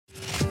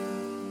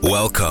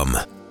Welcome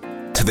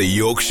to the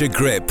Yorkshire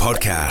Grit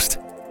podcast,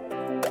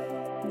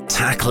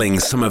 tackling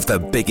some of the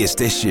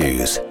biggest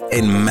issues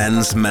in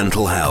men's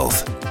mental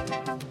health.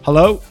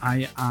 Hello,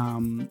 I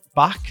am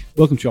back.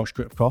 Welcome to Yorkshire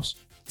Grit, of course.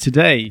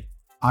 Today,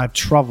 I've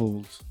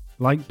travelled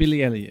like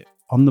Billy Elliot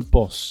on the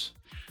bus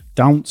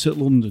down to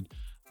London,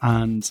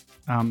 and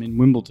I'm in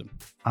Wimbledon,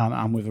 and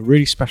I'm with a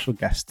really special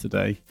guest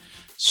today,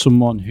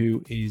 someone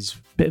who is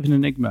a bit of an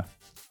enigma.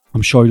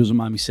 I'm sure he doesn't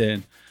mind me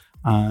saying.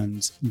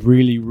 And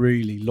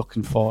really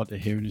looking forward to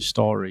hearing his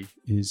story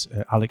is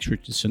Alex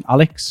Richardson.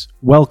 Alex,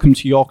 welcome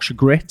to Yorkshire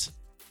Grit.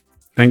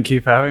 Thank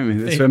you for having me.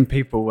 This is when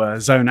people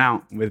zone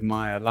out with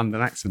my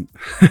London accent.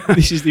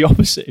 This is the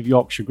opposite of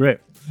Yorkshire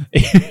Grit.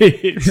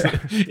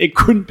 It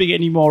couldn't be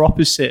any more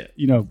opposite.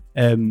 You know,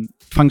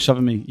 thanks for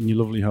having me in your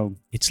lovely home.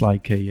 It's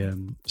like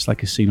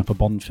a scene off a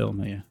Bond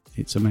film here.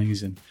 It's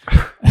amazing.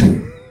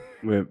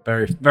 We're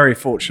very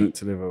fortunate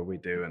to live where we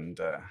do, and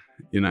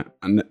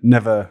and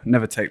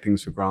never take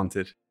things for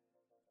granted.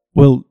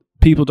 Well,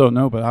 people don't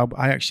know, but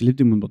I actually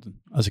lived in Wimbledon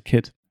as a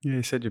kid. Yeah,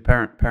 you said your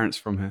parents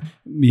from here.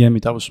 Yeah, my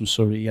dad was from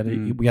Surrey.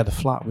 We had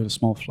a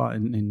small flat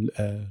in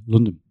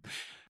London,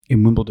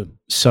 in Wimbledon.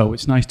 So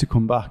it's nice to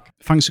come back.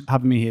 Thanks for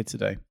having me here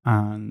today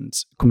and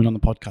coming on the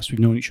podcast. We've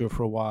known each other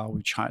for a while.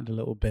 We chatted a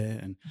little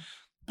bit, and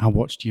I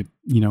watched you,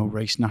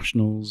 race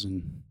nationals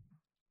and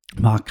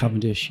Mark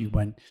Cavendish. You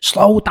went,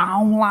 "Slow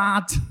down,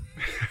 lad."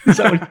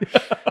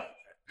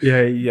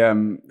 Yeah,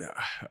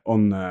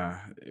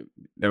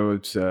 there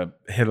was a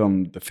hill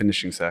on the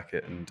finishing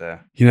circuit, and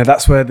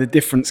that's where the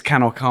difference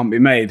can or can't be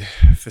made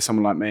for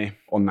someone like me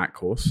on that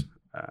course.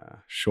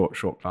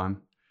 Short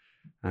climb,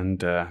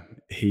 and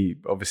he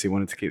obviously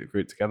wanted to keep the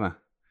group together,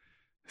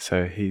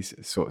 so he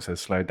sort of said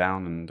slow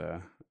down,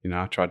 and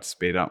I tried to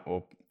speed up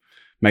or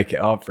make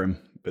it hard for him,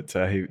 but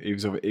he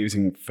was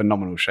in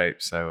phenomenal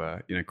shape, so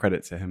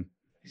credit to him.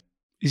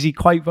 Is he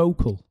quite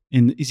vocal?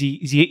 Is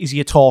he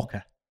a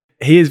talker?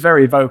 He is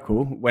very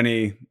vocal when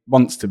he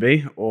wants to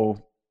be,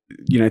 or,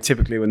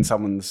 typically when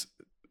someone's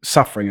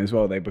suffering as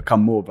well, they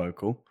become more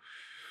vocal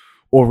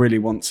or really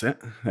wants it.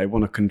 They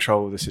want to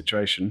control the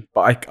situation.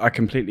 But I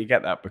completely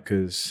get that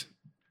because,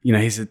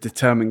 he's a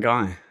determined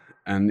guy.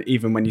 And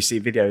even when you see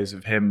videos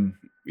of him,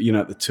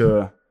 at the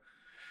tour,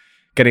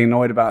 getting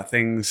annoyed about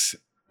things,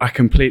 I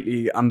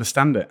completely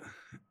understand it.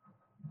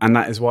 And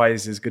that is why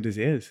he's as good as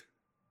he is,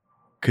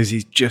 because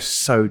he's just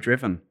so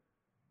driven.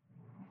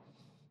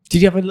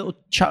 Did you have a little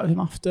chat with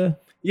him after?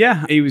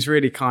 Yeah, he was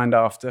really kind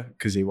after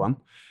because he won.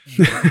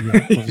 Yeah,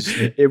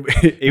 obviously.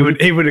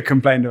 he would have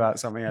complained about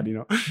something had he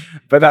not.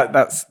 But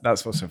that's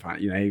also fine.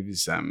 He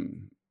was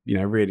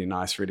really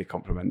nice, really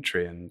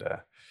complimentary, and. Do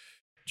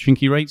you think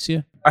he rates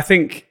you? I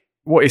think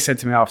what he said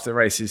to me after the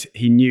race is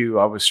he knew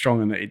I was strong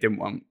and that he didn't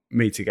want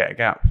me to get a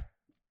gap.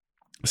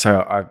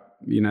 So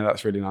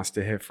that's really nice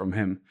to hear from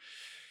him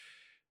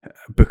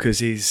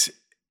because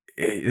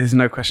there's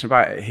no question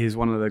about it. He's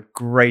one of the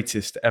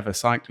greatest ever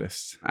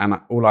cyclists, and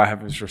all I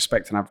have is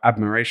respect and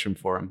admiration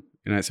for him.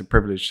 It's a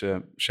privilege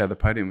to share the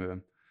podium with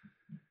him.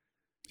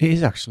 It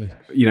is actually.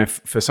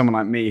 For someone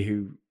like me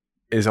who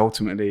is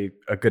ultimately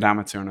a good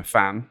amateur and a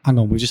fan. Hang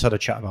on, we just had a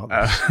chat about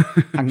this.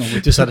 Hang on,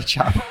 we just had a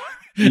chat.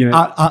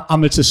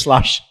 Amateur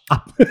slash.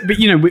 But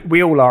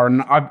we all are,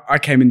 and I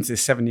came into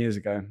this 7 years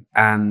ago,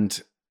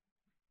 and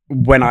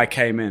when I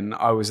came in,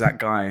 I was that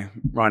guy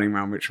riding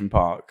around Richmond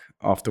Park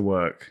after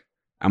work.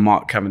 And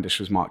Mark Cavendish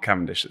was Mark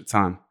Cavendish at the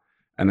time.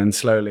 And then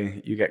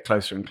slowly you get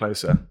closer and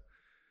closer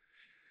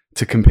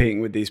to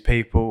competing with these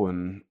people.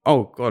 And,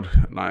 oh, God,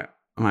 like,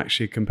 I'm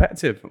actually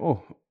competitive.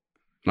 Oh,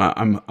 like,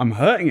 I'm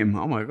hurting him.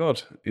 Oh, my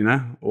God,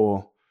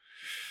 Or,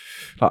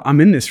 like, I'm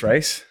in this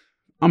race.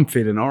 I'm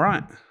feeling all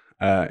right.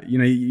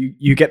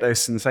 You get those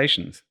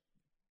sensations,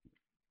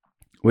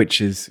 which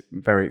is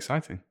very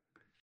exciting.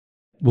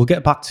 We'll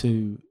get back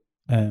to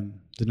the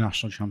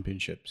national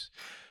championships.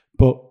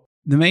 But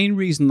the main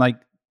reason,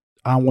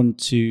 I want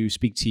to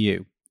speak to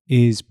you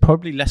is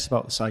probably less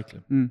about the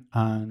cycling.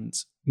 And,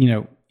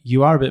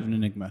 you are a bit of an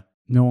enigma.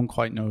 No one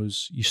quite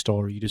knows your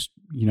story. You just,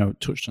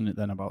 touched on it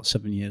then about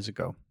 7 years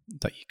ago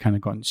that you kind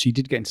of got. So you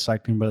did get into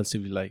cycling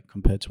relatively late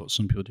compared to what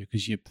some people do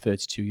because you're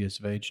 32 years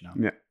of age now.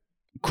 Yeah.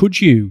 Could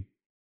you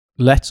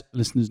let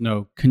listeners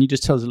know, can you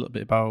just tell us a little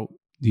bit about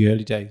the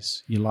early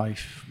days, your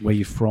life, where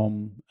you're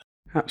from?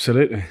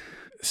 Absolutely.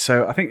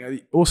 So I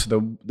think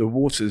also the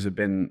waters have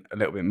been a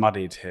little bit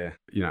muddied here,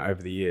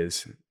 over the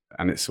years.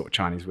 And it's sort of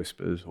Chinese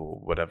whispers or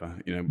whatever,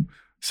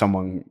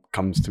 someone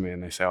comes to me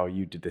and they say, "Oh,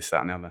 you did this,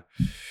 that, and the other."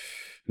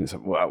 And it's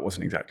like, well, it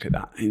wasn't exactly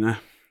that,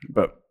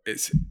 but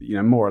it's,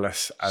 more or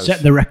less as...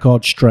 Set the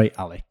record straight,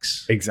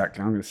 Alex.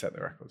 Exactly. I'm going to set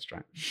the record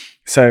straight.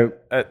 So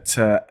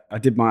I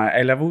did my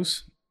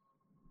A-levels.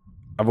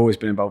 I've always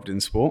been involved in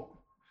sport.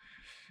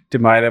 Did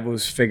my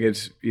A-levels, figured,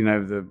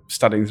 the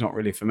studying's not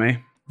really for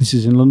me. This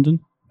is in London?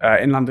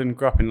 In London,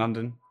 grew up in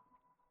London.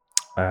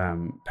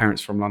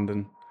 Parents from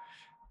London.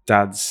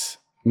 Dad's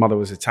mother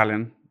was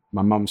Italian.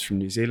 My mum's from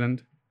New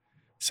Zealand.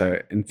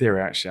 So in theory,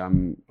 actually,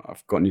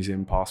 I've got a New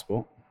Zealand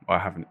passport. Well,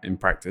 I haven't in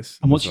practice.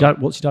 And what's your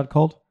dad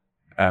called?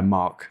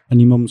 Mark.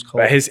 And your mum's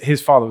called? But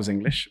his father was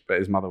English, but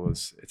his mother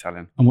was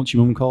Italian. And what's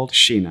your mum called?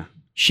 Sheena,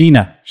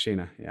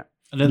 yeah.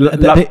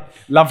 And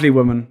Lovely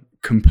woman,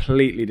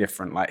 completely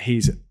different. Like,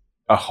 he's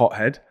a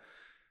hothead,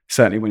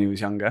 certainly when he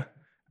was younger.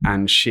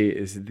 And she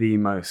is the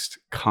most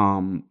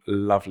calm,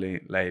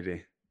 lovely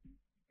lady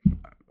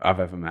I've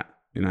ever met,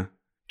 you know,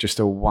 just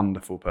a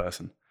wonderful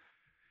person.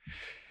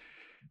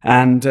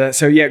 And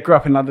grew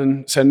up in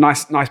London. So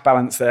nice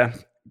balance there.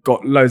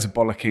 Got loads of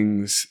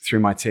bollockings through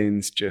my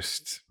teens.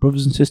 Just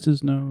brothers and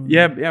sisters? No.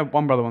 Yeah.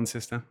 One brother, one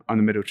sister. I'm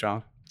the middle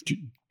child. Do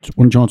you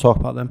want to talk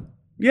about them?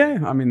 Yeah,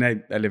 I mean,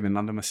 they live in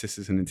London. My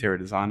sister's an interior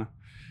designer.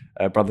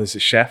 Brother's a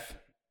chef.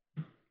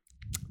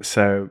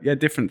 So yeah,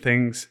 different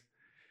things.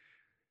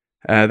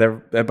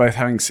 They're both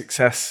having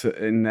success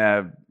in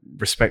their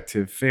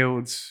respective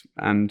fields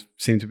and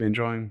seem to be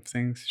enjoying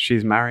things.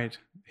 She's married.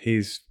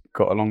 He's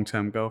got a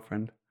long-term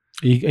girlfriend.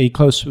 Are you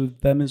close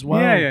with them as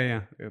well?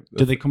 Yeah.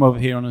 Do they come over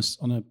here on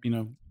a you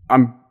know?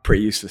 I'm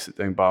pretty useless at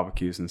doing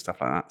barbecues and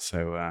stuff like that.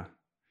 So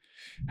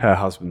her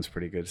husband's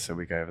pretty good, so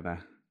we go over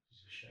there.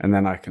 And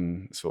then I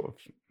can sort of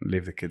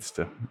leave the kids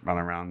to run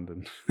around.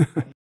 And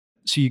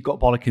So you got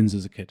bollockings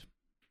as a kid?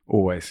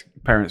 Always.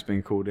 Parents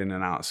being called in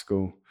and out of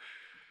school.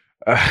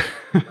 Like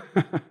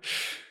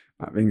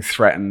being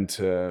threatened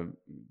to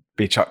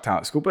be chucked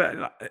out of school.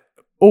 But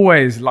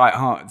always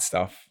light-hearted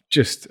stuff.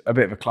 Just a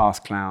bit of a class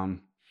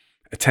clown.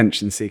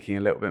 Attention-seeking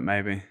a little bit,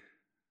 maybe.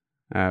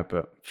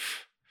 But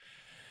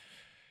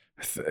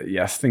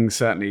yes, things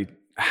certainly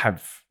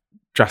have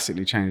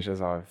drastically changed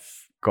as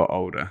I've got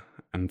older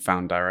and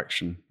found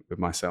direction with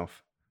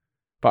myself.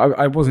 But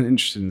I wasn't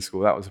interested in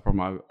school. That was the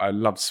problem. I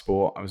loved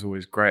sport. I was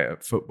always great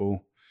at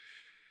football,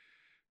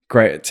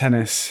 great at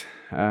tennis.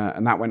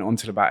 And that went on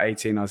till about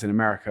 18. I was in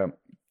America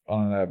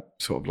on a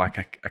sort of like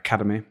a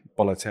academy,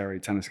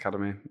 Bollettieri Tennis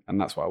Academy. And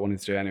that's what I wanted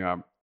to do anyway.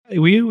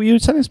 Were you a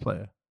tennis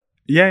player?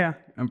 Yeah.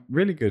 I'm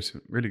really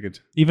good.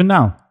 Even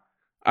now?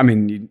 I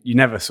mean, you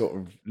never sort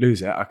of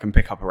lose it. I can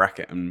pick up a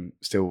racket and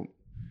still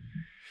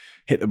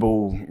hit the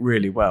ball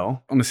really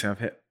well. Honestly, I've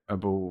hit a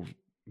ball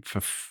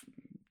for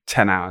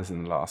 10 hours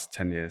in the last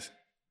 10 years.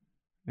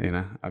 You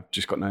know, I've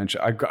just got no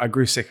interest. I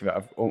grew sick of it.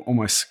 I've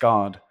almost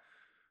scarred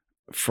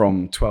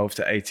from 12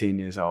 to 18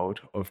 years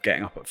old of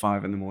getting up at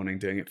 5 in the morning,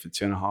 doing it for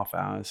 2.5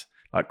 hours,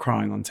 like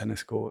crying on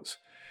tennis courts.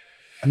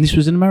 And this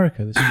was in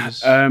America? This was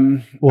for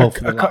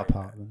the latter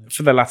part.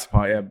 For the latter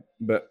part, yeah.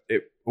 But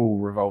it all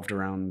revolved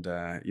around,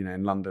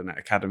 in London at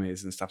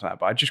academies and stuff like that.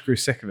 But I just grew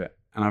sick of it,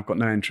 and I've got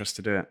no interest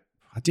to do it.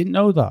 I didn't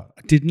know that.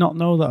 I did not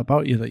know that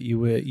about you, that you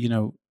were,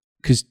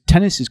 because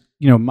tennis is,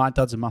 my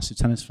dad's a massive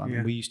tennis fan. Yeah.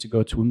 And we used to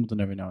go to Wimbledon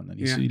every now and then.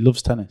 He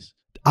loves tennis.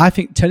 I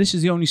think tennis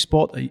is the only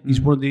sport that is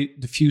one of the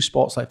few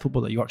sports like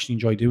football that you actually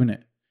enjoy doing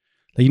it.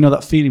 Like,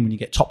 that feeling when you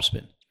get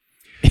topspin.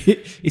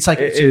 It's like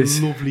it's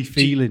a lovely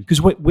feeling.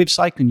 Because with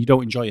cycling, you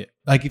don't enjoy it.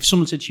 Like, if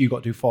someone said to you, you've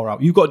got to do 4 hours.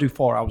 You've got to do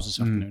 4 hours this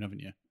afternoon, haven't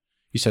you?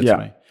 You said to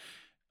me.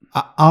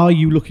 Are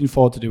you looking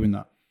forward to doing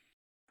that?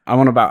 I'm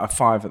on about a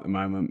 5 at the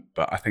moment,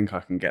 but I think I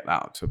can get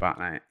that up to about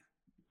an 8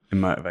 in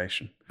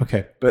motivation.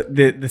 Okay. But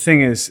the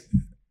thing is,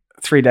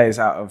 3 days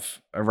out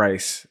of a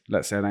race,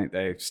 let's say an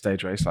 8-day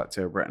stage race like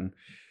Tour of Britain,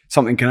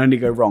 something can only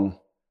go wrong.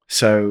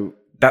 So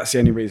that's the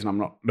only reason I'm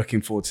not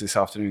looking forward to this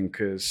afternoon,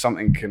 because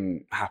something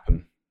can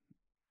happen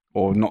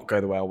or not go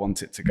the way I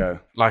want it to go.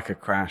 Like a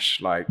crash,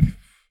 like,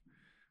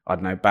 I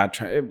don't know, bad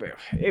train.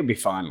 It'll be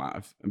fine. Like,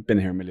 I've been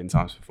here a million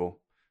times before.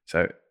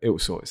 So it will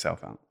sort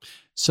itself out.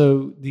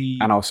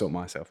 And I'll sort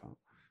myself out.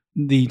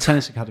 The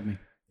tennis academy.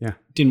 Yeah.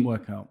 Didn't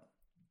work out.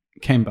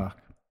 Came back.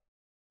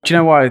 Do you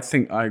know why I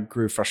think I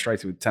grew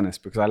frustrated with tennis?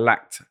 Because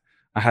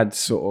I had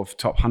sort of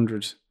top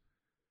 100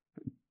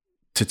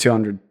 to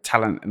 200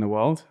 talent in the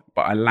world,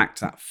 but I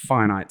lacked that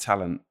finite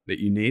talent that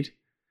you need.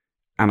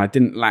 And I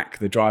didn't lack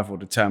the drive or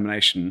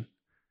determination.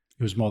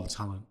 It was more the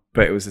talent.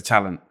 But it was the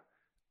talent.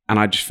 And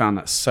I just found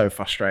that so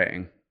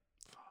frustrating.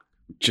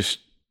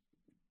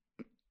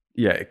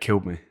 It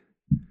killed me.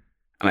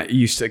 And I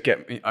used to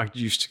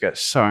get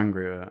so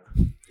angry with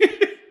it.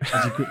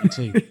 As you grit your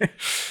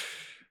teeth.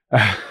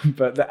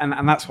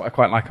 And that's what I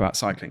quite like about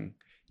cycling.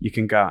 You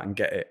can go out and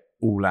get it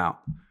all out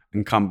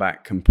and come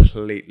back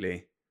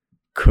completely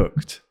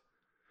cooked.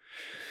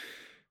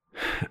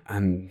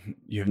 And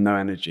you have no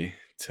energy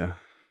to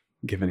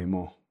give any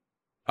more.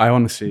 I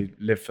honestly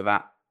live for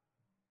that.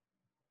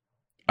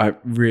 It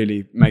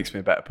really makes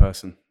me a better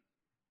person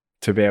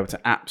to be able to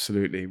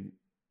absolutely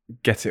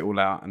get it all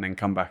out and then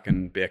come back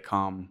and be a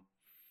calm,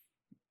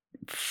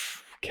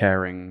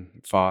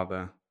 caring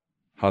father,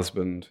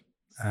 husband,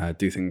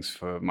 do things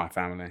for my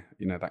family,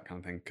 that kind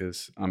of thing.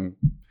 Because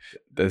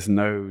there's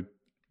no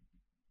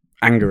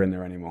anger in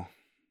there anymore.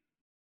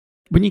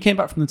 When you came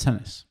back from the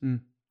tennis,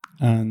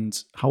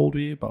 and how old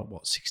were you?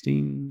 About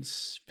 16,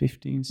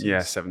 15? 16?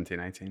 Yeah, 17,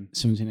 18.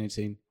 17,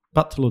 18.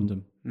 Back to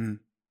London.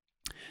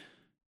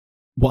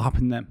 What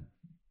happened then?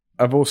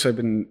 I've also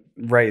been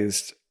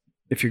raised,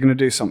 if you're going to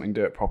do something,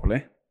 do it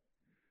properly.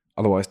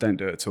 Otherwise, don't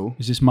do it at all.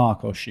 Is this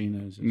Mark or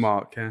Sheena?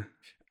 Mark, yeah.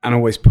 And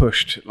always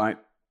pushed,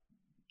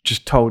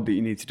 just told that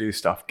you need to do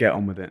stuff, get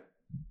on with it.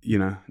 you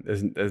know,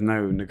 there's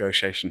no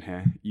negotiation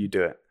here. You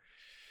do it.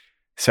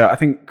 So I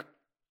think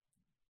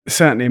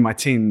certainly in my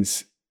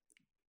teens,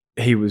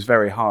 he was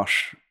very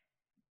harsh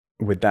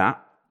with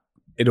that.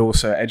 It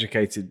also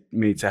educated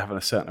me to have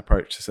a certain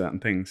approach to certain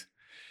things.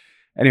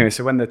 Anyway,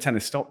 so when the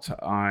tennis stopped,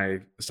 I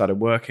started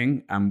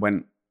working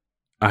and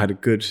I had a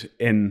good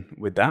in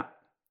with that.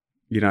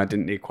 You know, I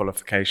didn't need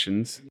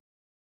qualifications.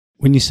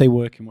 When you say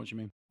working, what do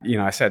you mean? You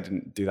know, I said I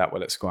didn't do that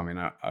well at school. I mean,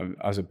 I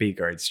was a B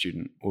grade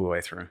student all the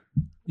way through.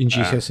 In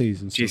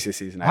GCSEs and stuff?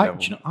 GCSEs and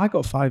A-level. I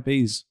got 5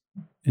 Bs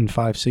in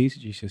 5 Cs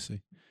at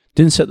GCSE.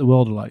 Didn't set the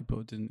world alight,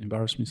 but didn't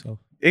embarrass myself.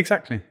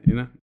 Exactly, you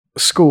know.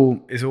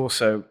 School is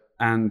also,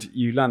 and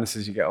you learn this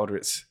as you get older,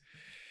 it's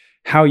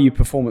how you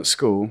perform at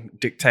school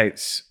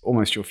dictates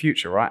almost your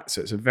future, right?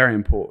 So it's a very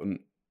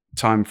important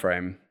time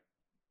frame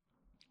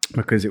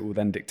because it will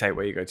then dictate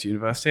where you go to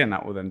university, and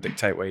that will then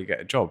dictate where you get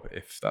a job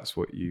if that's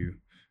what you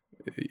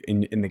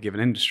in the given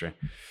industry.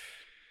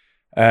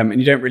 And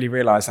you don't really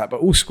realize that, but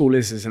all school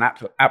is an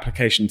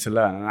application to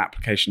learn, an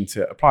application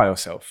to apply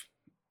yourself,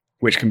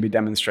 which can be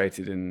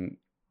demonstrated in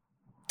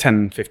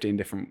 10, 15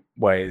 different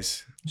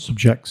ways.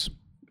 Subjects,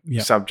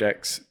 you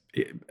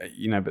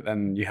know, but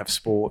then you have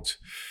sport,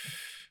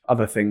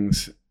 other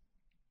things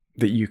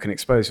that you can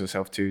expose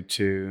yourself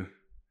to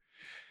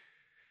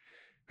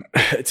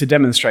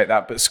demonstrate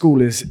that. But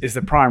school is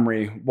the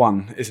primary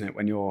one, isn't it?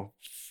 When you're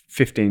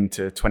 15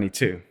 to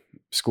 22,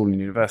 school and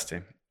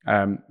university.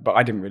 But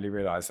I didn't really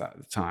realize that at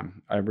the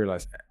time.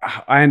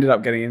 I ended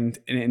up getting an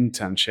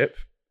internship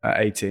at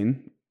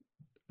 18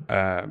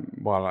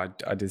 while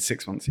I did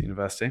 6 months at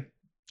university.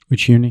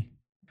 Which uni?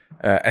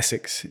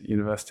 Essex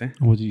University.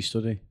 And what did you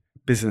study?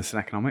 Business and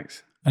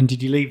economics. And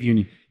did you leave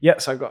uni?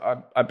 Yes,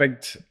 I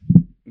begged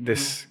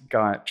this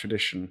guy at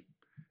Tradition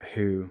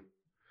who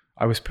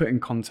I was put in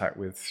contact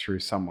with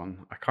through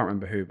someone. I can't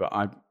remember who, but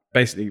I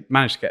basically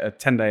managed to get a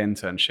 10-day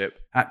internship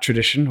at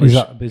Tradition. Which is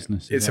that a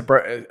business? It's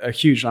a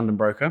huge London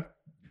broker.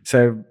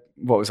 So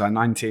what was I,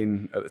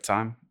 19 at the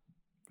time?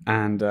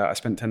 And I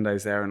spent 10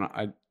 days there and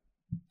I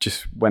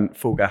just went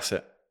full gas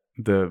at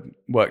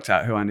worked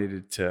out who I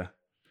needed to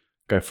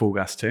go full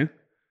gas to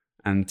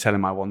and tell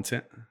him I want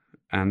it.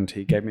 And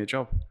he gave me a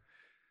job.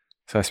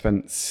 So I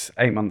spent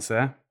 8 months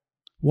there.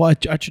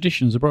 What a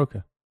Tradition as a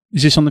broker?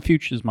 Is this on the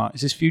futures market?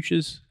 Is this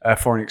futures?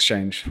 Foreign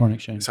exchange. Foreign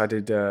exchange. So I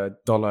did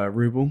dollar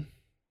ruble.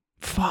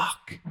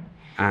 Fuck.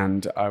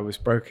 And I was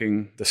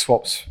broking the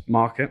swaps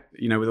market,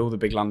 you know, with all the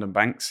big London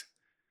banks.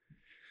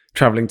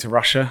 Traveling to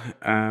Russia.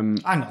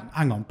 Hang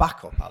on.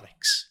 Back up,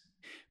 Alex.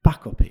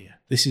 Back up here.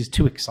 This is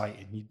too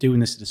exciting. You're doing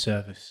this at a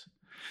service.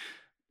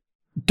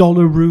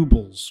 Dollar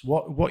rubles.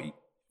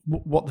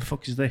 What the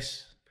fuck is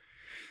this?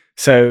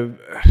 So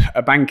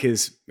a bank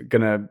is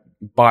going to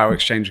buy or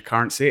exchange a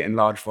currency in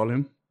large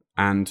volume,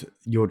 and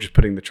you're just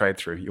putting the trade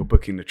through. You're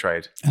booking the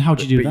trade. And how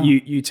do you do that? But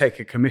you take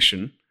a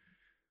commission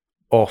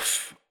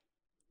off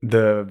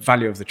the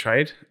value of the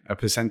trade, a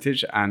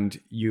percentage, and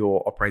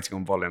you're operating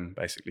on volume.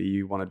 Basically,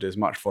 you want to do as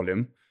much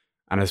volume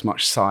and as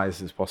much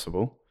size as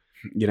possible.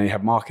 You know, you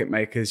have market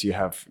makers, you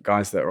have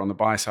guys that are on the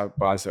buy side,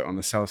 guys that are on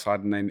the sell side,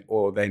 and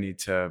they need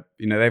to,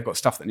 you know, they've got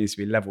stuff that needs to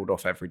be leveled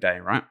off every day,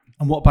 right?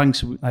 And what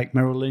banks are like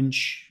Merrill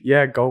Lynch?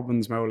 Yeah,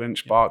 Goldman's, Merrill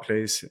Lynch,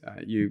 Barclays.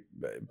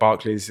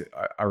 Barclays,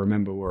 I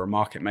remember, were a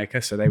market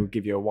maker, so they would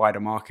give you a wider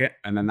market,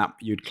 and then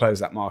you'd close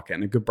that market.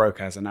 And a good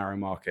broker has a narrow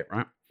market,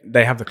 right?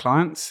 They have the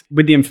clients.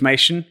 With the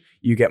information,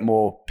 you get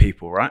more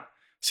people, right?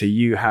 So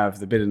you have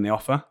the bid and the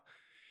offer,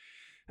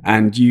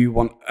 and you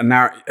want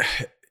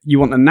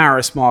the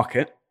narrowest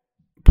market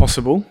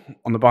possible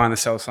on the buy and the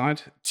sell side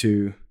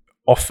to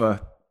offer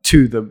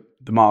to the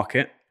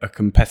market a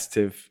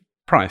competitive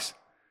price.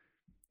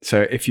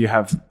 So if you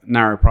have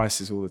narrow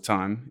prices all the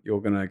time,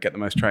 you're going to get the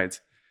most trades.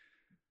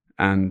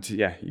 And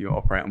yeah, you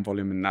operate on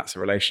volume, and that's a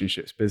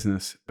relationships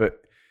business. But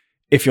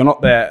if you're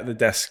not there at the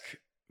desk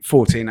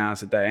 14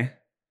 hours a day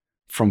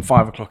from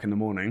 5 o'clock in the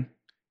morning,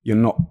 you're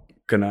not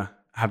going to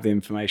have the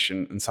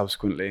information and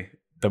subsequently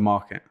the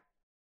market.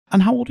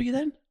 And how old are you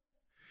then?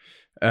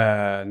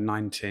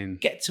 19.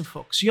 Get to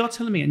fuck. So you're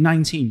telling me at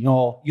 19,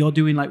 you're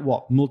doing like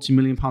what?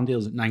 Multi-million-pound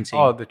deals at 19?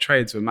 Oh, the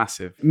trades were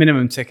massive.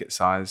 Minimum ticket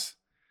size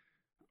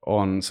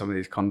on some of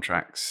these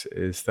contracts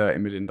is $30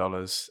 million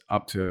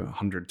up to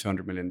 $100,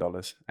 $200 million.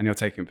 And you're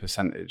taking a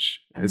percentage.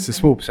 It's a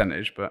small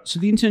percentage, but... So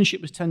the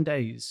internship was 10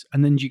 days.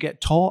 And then do you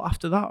get taught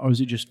after that? Or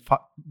is it just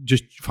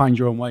find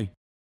your own way?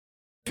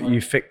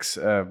 You fix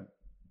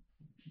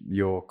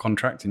your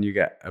contract and you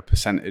get a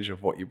percentage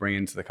of what you bring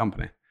into the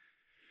company.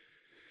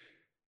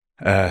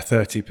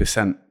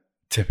 30%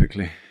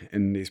 typically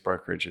in these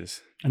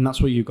brokerages. And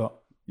that's what you got?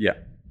 Yeah.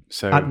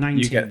 So at 19.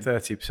 You get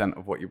 30%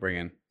 of what you bring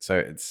in. So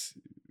it's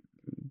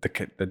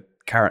the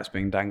carrot's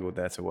being dangled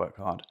there to work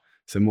hard.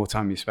 So more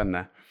time you spend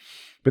there.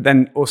 But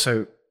then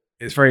also,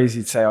 it's very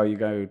easy to say, oh, you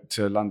go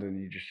to London and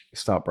you just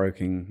start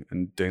broking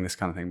and doing this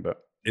kind of thing.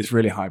 But it's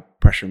really high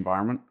pressure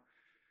environment.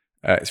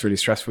 It's really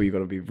stressful. You've got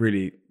to be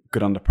really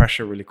good under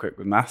pressure, really quick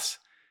with maths.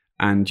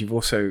 And you've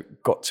also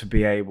got to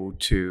be able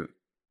to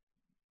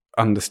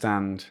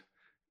understand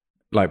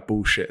like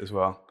bullshit as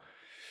well.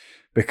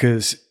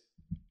 because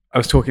I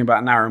was talking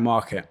about a narrow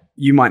market.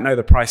 You might know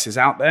the price is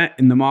out there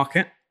in the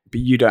market, but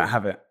you don't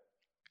have it.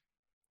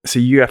 So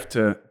you have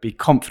to be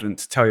confident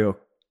to tell your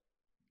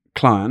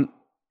client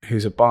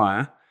who's a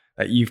buyer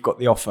that you've got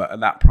the offer at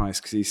that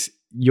price because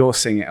you're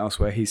seeing it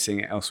elsewhere, he's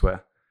seeing it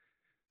elsewhere.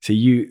 So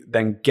you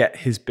then get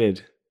his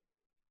bid,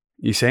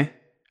 you see,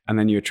 and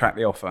then you attract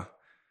the offer.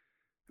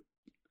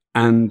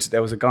 And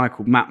there was a guy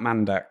called Matt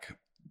Mandak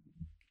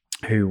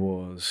who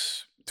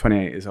was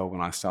 28 years old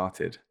when I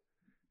started,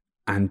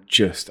 and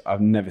I've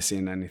never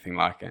seen anything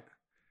like it.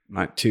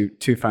 Like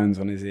two phones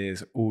on his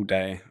ears all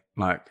day,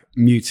 like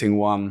muting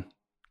one,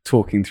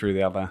 talking through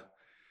the other,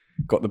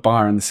 got the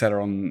buyer and the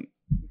seller on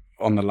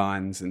the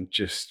lines, and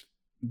just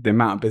the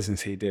amount of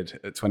business he did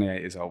at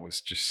 28 years old was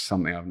just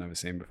something I've never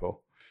seen before.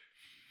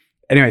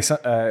 Anyway,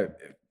 so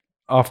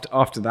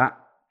after that,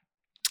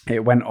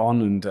 it went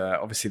on, and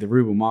obviously the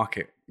ruble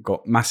market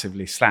got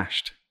massively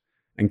slashed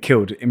and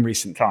killed in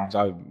recent times.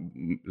 I was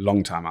a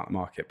long time out of the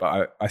market,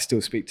 but I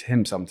still speak to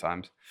him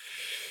sometimes.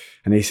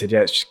 And he said,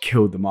 yeah, it's just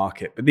killed the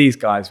market. But these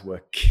guys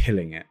were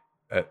killing it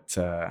at,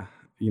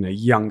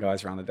 young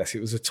guys around the desk.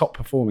 It was a top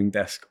performing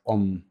desk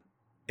in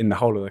the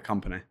whole of the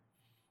company.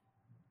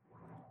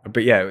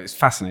 But yeah, it was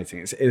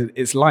fascinating.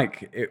 It's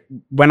like,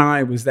 when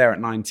I was there at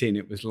 19,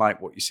 it was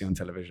like what you see on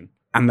television.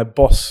 And the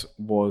boss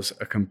was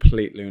a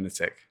complete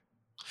lunatic.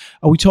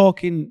 Are we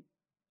talking,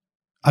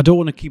 I don't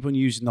want to keep on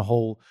using the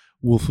whole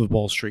Wolf of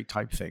Wall Street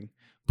type thing,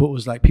 but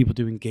was like people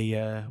doing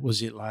gear?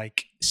 Was it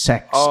like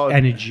sex,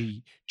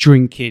 energy,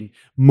 drinking,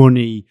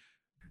 money?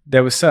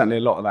 There was certainly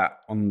a lot of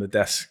that on the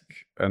desk,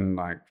 and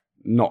like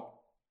not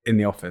in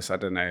the office. I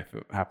don't know if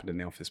it happened in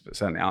the office, but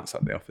certainly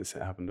outside the office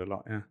it happened a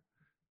lot, yeah.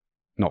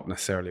 Not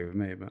necessarily with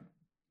me, but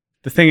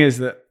the thing is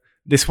that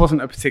this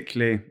wasn't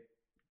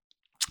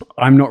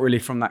I'm not really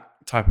from that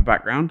type of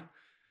background.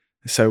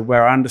 So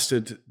where I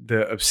understood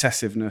the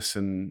obsessiveness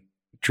and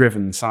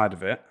driven side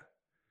of it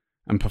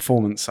and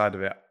performance side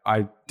of it,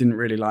 I didn't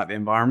really like the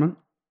environment.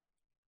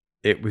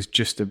 It was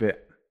just a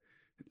bit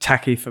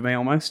tacky for me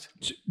almost.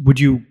 Would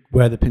you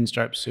wear the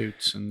pinstripe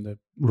suits and the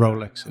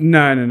Rolex?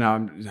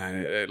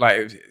 No. Like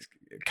it was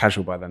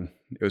casual by then.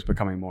 It was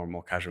becoming more and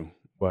more casual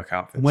work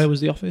outfits. And where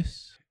was the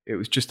office? It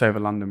was just over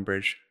London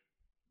Bridge.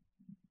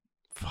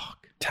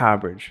 Fuck. Tower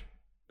Bridge.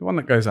 The one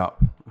that goes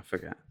up. I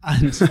forget.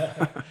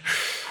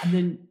 And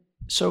then,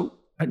 so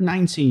at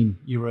 19,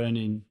 you were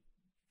earning...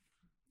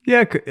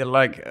 Yeah,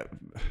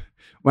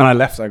 when I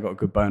left, I got a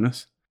good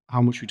bonus.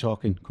 How much are we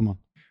talking? Come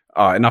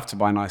on. Enough to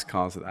buy nice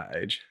cars at that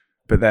age.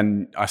 But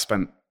then I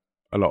spent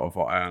a lot of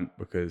what I earned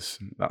because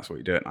that's what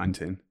you do at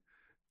 19.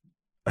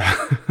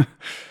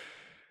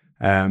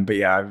 But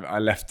yeah, I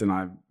left and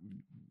I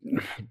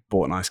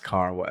bought a nice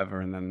car or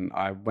whatever. And then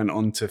I went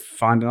on to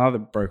find another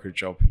brokerage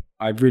job.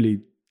 I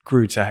really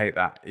grew to hate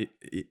that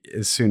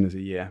as soon as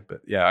a year.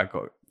 But yeah, I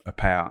got a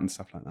payout and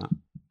stuff like that.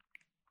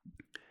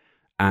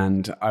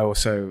 And I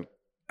also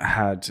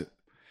had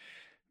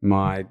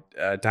my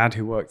dad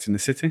who worked in the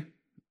city.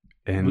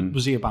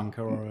 Was he a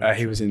banker? Or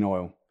he was in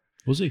oil.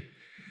 Was he?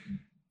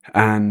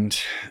 And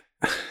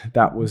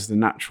that was the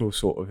natural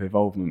sort of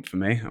evolvement for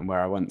me and where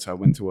I went. So I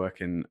went to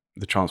work in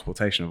the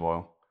transportation of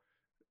oil.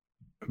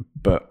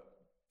 But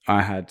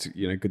I had,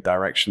 good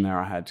direction there.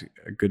 I had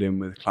a good in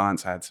with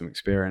clients. I had some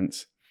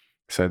experience.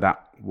 So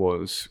that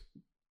was,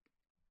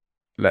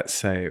 let's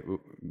say,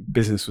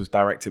 business was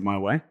directed my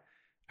way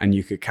and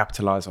you could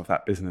capitalize off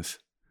that business.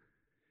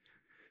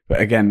 But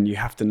again, you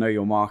have to know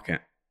your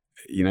market.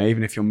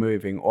 Even if you're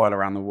moving oil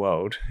around the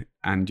world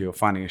and you're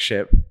finding a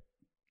ship,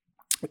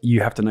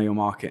 you have to know your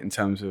market in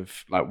terms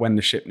of like when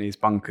the ship needs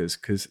bunkers,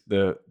 because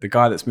the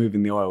guy that's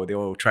moving the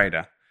oil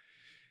trader.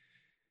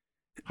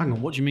 Hang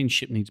on, what do you mean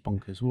ship needs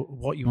bunkers?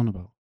 What are you on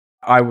about?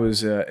 I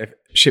was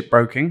ship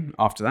broking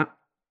after that.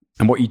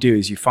 And what you do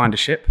is you find a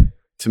ship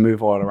to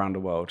move oil around the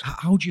world.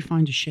 How do you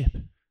find a ship?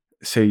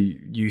 So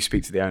you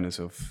speak to the owners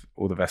of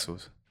all the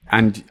vessels.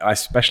 And I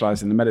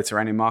specialize in the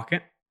Mediterranean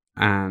market.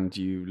 And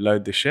you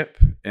load the ship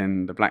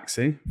in the Black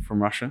Sea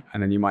from Russia,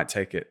 and then you might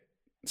take it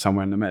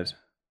somewhere in the Med.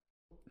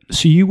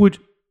 So you would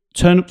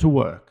turn up to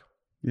work,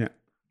 yeah,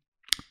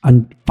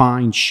 and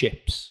find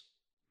ships,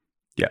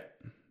 yeah,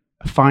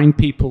 find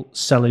people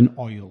selling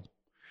oil.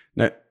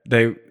 No,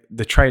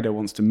 the trader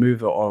wants to move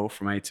the oil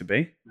from A to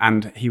B,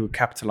 and he would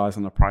capitalize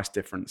on the price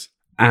difference.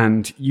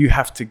 And you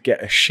have to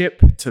get a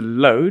ship to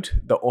load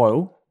the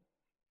oil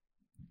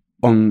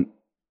on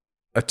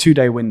a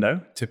 2-day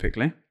window,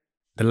 typically.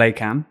 The lay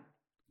can,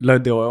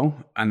 load the oil,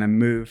 and then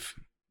move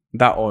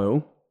that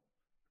oil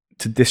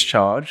to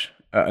discharge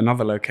at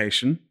another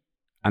location.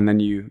 And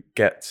then you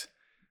get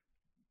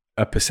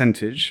a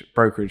percentage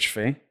brokerage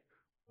fee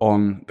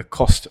on the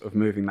cost of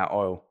moving that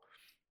oil.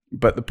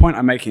 But the point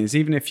I'm making is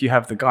even if you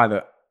have the guy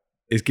that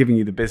is giving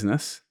you the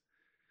business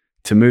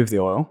to move the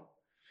oil,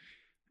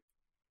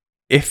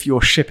 if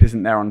your ship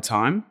isn't there on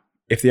time,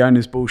 if the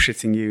owner's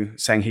bullshitting you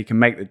saying he can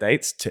make the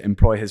dates to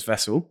employ his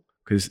vessel,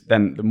 because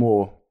then the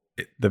more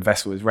the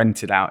vessel is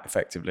rented out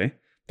effectively,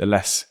 the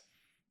less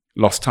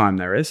lost time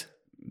there is,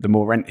 the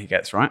more rent he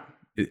gets, right?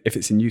 if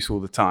it's in use all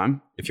the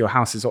time, if your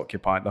house is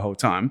occupied the whole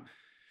time,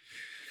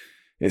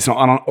 it's not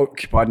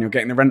unoccupied and you're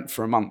getting the rent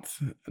for a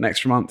month, an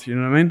extra month, you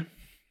know what I mean?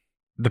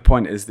 The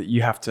point is that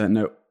you have to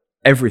know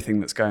everything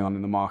that's going on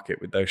in the market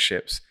with those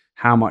ships,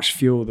 how much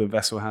fuel the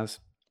vessel has,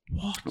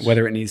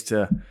 whether it needs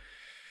to...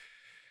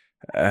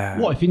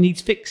 what if it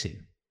needs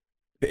fixing?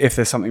 If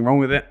there's something wrong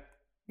with it,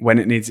 when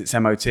it needs its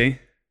MOT.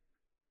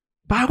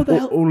 But how the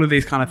hell? All of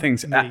these kind of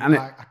things.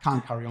 I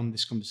can't carry on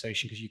this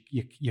conversation because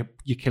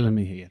you're killing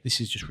me here.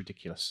 This is just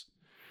ridiculous.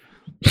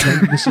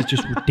 This is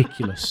just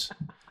ridiculous.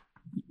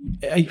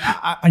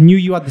 I knew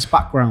you had this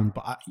background,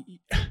 but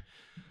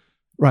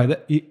I'm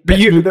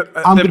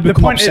going to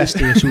become obsessed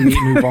here, so we need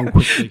to move on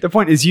quickly. The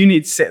point is, you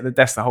need to sit at the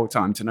desk the whole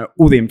time to know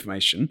all the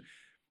information,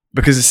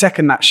 because the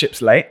second that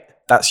ship's late,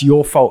 that's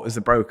your fault as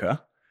the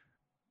broker,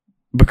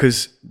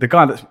 because the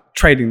guy that's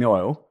trading the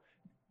oil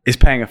is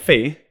paying a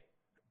fee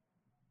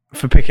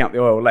for picking up the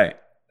oil late.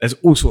 There's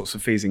all sorts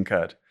of fees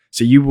incurred,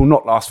 so you will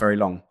not last very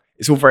long.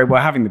 It's all very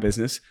well having the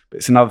business, but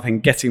it's another thing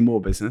getting more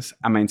business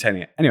and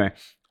maintaining it. Anyway,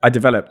 I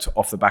developed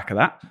off the back of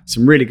that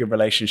some really good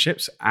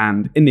relationships.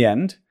 And in the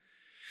end,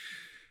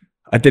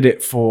 I did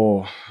it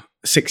for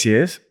 6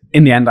 years.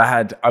 In the end,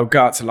 I would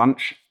go out to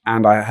lunch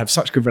and I have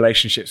such good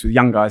relationships with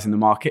young guys in the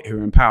market who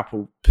are in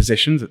powerful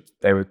positions.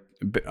 They were,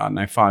 I don't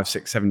know, 5,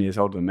 6, 7 years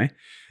older than me.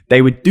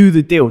 They would do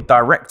the deal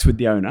direct with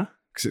the owner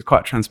because it's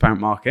quite a transparent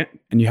market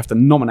and you have to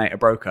nominate a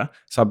broker.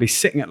 So I'd be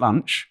sitting at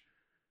lunch,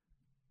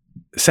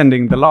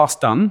 sending the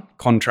last done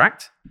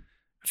contract,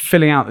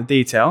 filling out the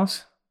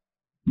details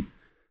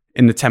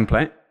in the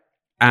template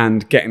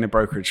and getting the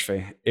brokerage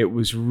fee. It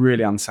was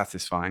really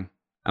unsatisfying.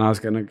 And I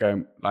was going to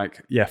go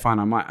like, yeah, fine,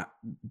 I might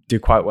do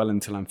quite well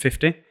until I'm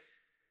 50.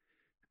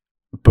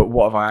 But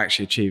what have I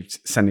actually achieved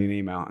sending an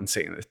email and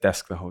sitting at this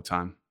desk the whole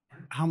time?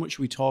 How much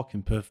are we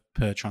talking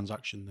per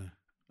transaction there?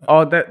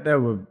 Oh, there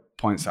were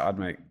points that I'd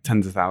make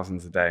tens of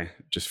thousands a day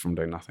just from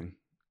doing nothing,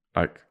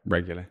 like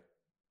regularly.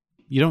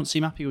 You don't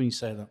seem happy when you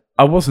say that.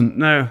 I wasn't,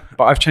 no.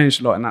 But I've changed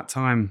a lot in that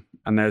time.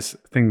 And there's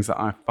things that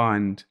I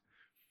find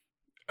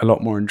a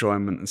lot more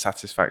enjoyment and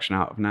satisfaction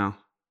out of now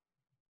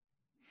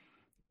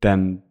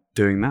than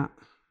doing that.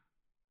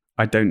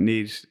 I don't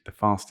need the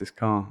fastest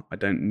car. I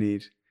don't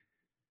need,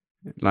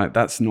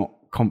 that's not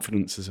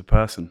confidence as a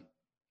person.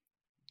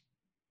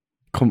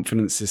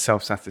 Confidence is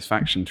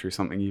self-satisfaction through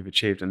something you've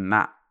achieved, and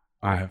that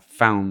I have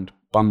found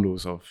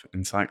bundles of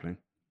in cycling.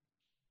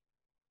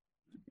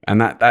 And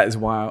that is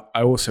why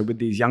I also, with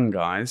these young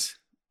guys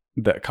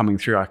that are coming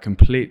through, I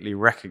completely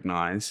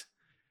recognize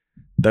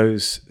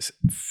those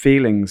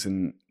feelings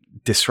and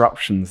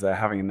disruptions they're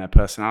having in their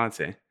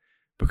personality,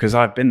 because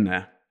I've been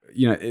there.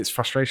 You know, it's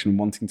frustration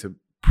wanting to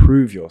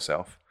prove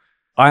yourself.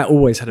 I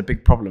always had a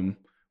big problem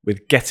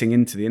with getting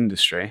into the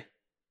industry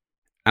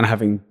and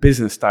having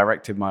business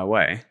directed my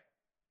way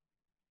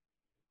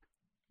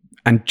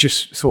and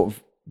just sort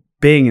of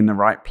being in the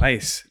right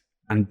place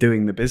and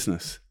doing the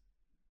business.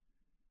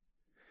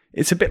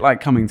 It's a bit like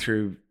coming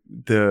through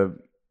the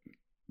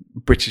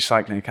British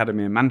Cycling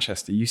Academy in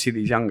Manchester. You see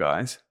these young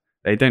guys,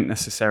 they don't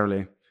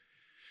necessarily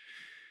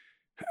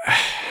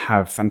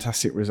have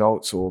fantastic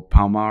results or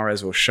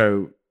Palmares or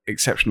show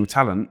exceptional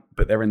talent,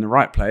 but they're in the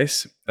right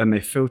place and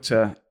they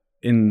filter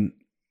in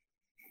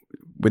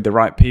with the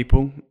right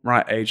people,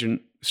 right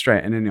agent,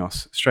 straight in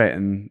Ineos, straight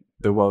in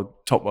the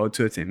top world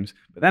tour teams,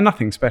 but they're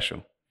nothing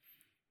special.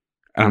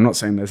 And I'm not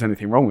saying there's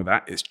anything wrong with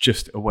that. It's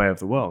just a way of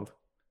the world.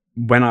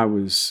 When I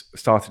was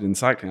started in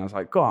cycling, I was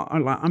like, God,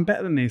 I'm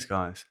better than these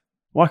guys.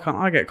 Why can't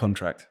I get a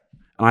contract?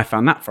 And I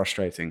found that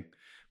frustrating.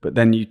 But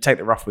then you take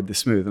the rough with the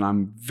smooth, and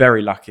I'm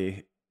very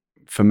lucky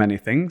for many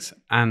things.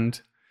 And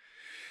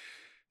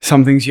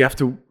some things you have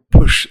to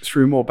push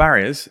through more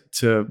barriers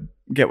to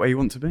get where you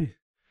want to be.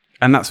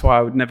 And that's why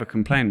I would never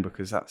complain,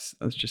 because that's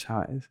just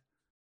how it is.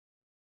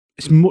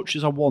 As much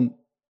as I want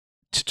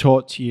to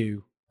talk to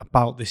you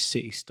about this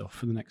city stuff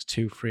for the next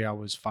 2, 3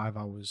 hours, 5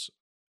 hours,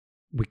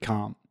 we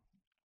can't.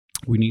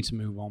 We need to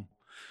move on.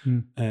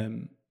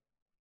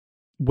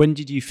 When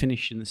did you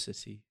finish in the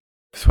city?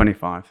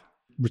 25.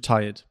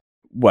 Retired?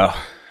 Well,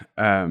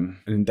 an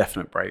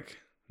indefinite break,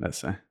 let's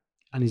say.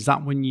 And is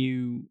that when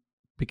you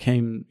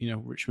became,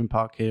 Richmond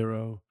Park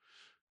hero?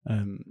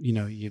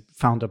 You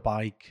found a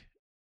bike.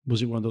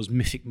 Was it one of those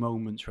mythic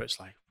moments where it's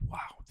like, wow,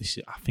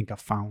 I think I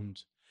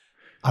found...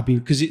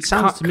 because it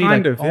sounds to me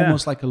like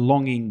almost like a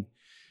longing.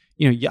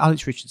 You're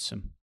Alex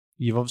Richardson.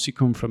 You've obviously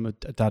come from a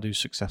dad who's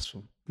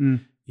successful.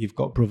 You've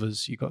got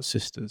brothers, you've got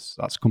sisters.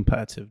 That's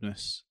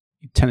competitiveness.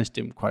 Tennis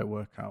didn't quite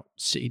work out.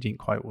 City didn't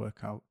quite work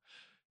out.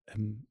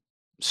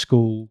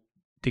 School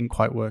didn't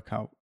quite work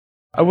out.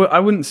 I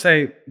wouldn't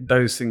say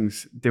those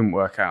things didn't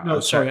work out.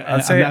 No, sorry.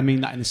 I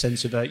mean that in the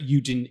sense of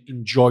you didn't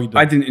enjoy them.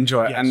 I didn't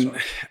enjoy it. And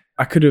sorry.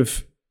 I could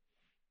have,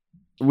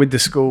 with the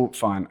school,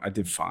 fine. I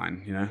did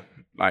fine,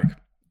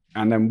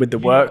 and then with the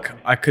work,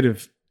 I could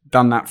have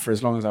done that for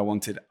as long as I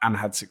wanted and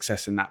had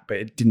success in that, but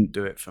it didn't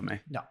do it for me.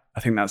 No. I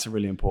think that's a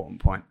really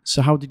important point.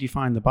 So how did you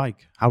find the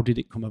bike? How did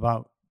it come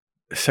about?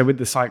 So with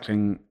the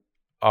cycling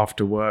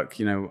after work,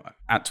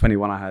 at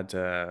 21,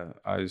 I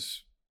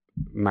was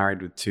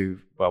married with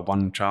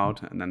one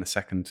child and then a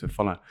second to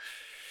follow.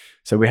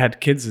 So we had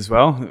kids as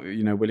well.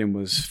 You know, William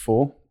was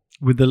 4.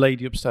 With the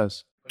lady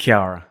upstairs?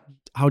 Kiara.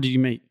 How did you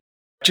meet?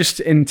 Just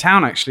in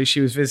town, actually.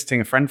 She was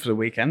visiting a friend for the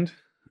weekend.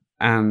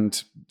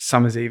 And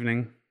summer's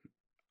evening,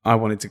 I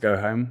wanted to go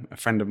home. A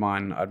friend of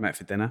mine I'd met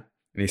for dinner.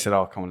 And he said,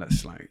 oh, come on,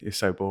 you're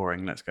so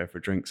boring. Let's go for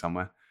a drink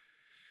somewhere.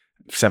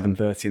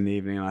 7:30 in the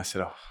evening. And I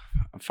said, oh,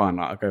 fine,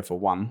 I'll go for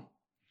 1.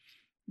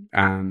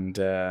 And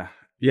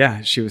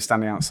she was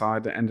standing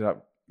outside. I ended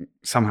up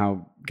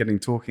somehow getting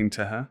talking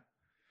to her.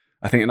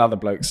 I think another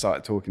bloke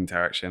started talking to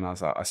her, actually. And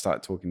I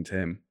started talking to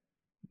him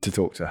to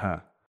talk to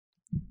her.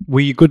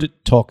 Were you good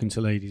at talking to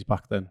ladies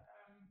back then?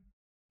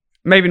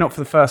 Maybe not for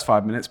the first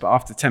 5 minutes, but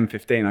after 10,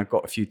 15, I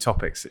got a few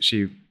topics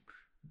that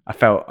I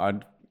felt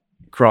I'd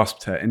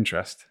grasped her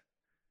interest.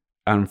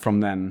 And from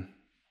then,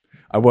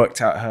 I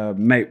worked out her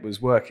mate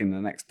was working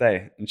the next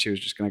day and she was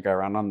just going to go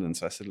around London.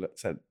 So I said, look,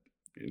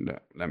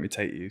 let me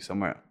take you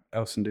somewhere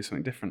else and do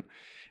something different.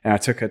 And I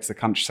took her to the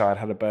countryside,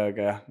 had a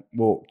burger,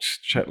 walked,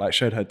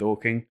 showed her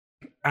Dorking.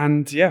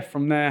 And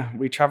from there,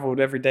 we traveled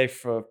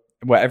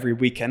every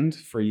weekend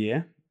for a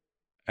year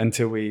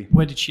until we...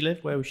 Where did she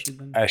live? Where was she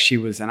then? She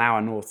was an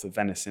hour north of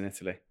Venice in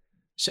Italy.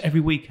 So every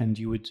weekend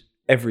you would...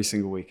 Every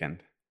single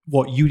weekend.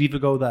 What, you'd either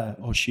go there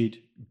or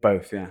she'd...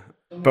 Both, yeah.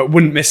 But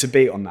wouldn't miss a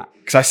beat on that.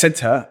 Because I said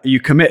to her, are you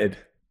committed?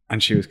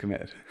 And she was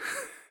committed.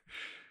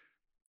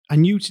 I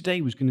knew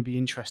today was going to be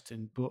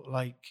interesting, but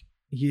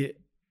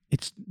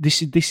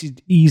this is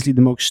easily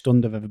the most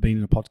stunned I've ever been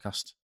in a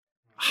podcast.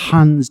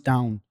 Hands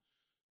down,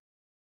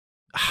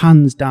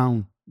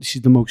 this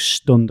is the most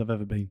stunned I've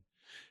ever been.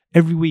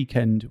 Every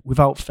weekend,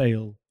 without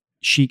fail,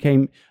 she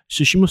came.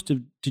 So she must have.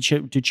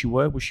 Did she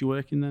work? Was she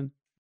working then?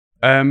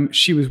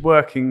 She was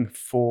working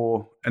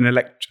for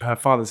her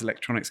father's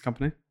electronics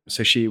company,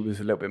 so she was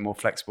a little bit more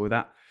flexible with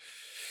that.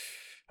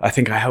 I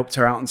think I helped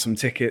her out on some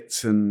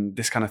tickets and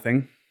this kind of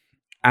thing.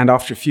 And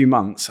after a few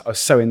months, I was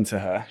so into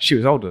her. She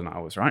was older than I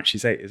was, right?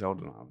 She's 8 years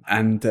older than I was.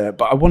 And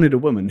but I wanted a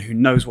woman who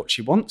knows what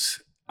she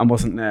wants and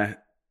wasn't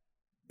there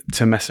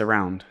to mess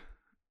around.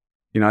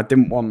 You know, I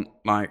didn't want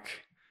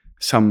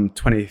some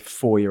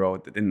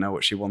 24-year-old that didn't know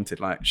what she wanted.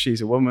 She's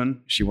a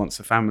woman, she wants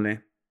a family.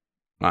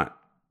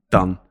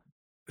 Done.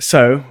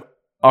 So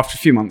after a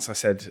few months, I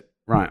said,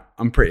 right,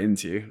 I'm pretty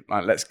into you.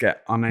 Let's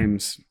get our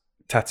names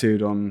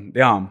tattooed on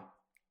the arm.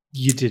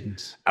 You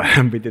didn't?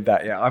 And we did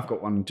that, yeah. I've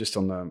got one just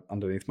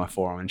underneath my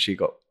forearm, and she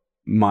got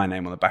my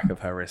name on the back of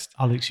her wrist.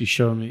 Alex, you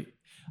showed me.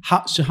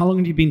 So how long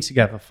have you been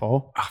together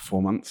for?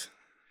 4 months.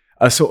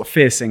 I was sort of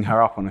fiercing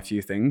her up on a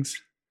few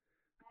things,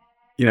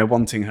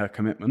 wanting her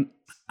commitment.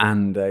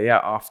 And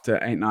after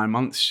 8-9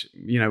 months,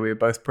 we were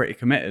both pretty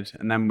committed.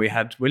 And then we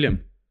had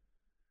William.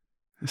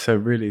 So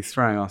really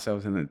throwing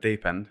ourselves in the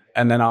deep end.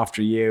 And then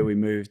after a year, we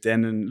moved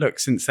in. And look,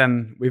 since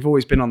then, we've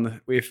always been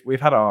we've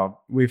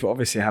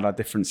obviously had our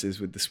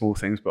differences with the small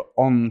things, but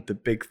on the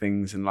big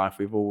things in life,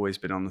 we've always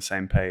been on the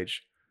same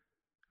page,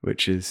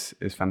 which is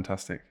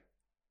fantastic.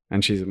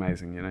 And she's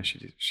amazing,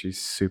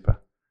 she's super.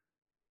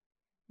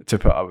 To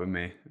put up with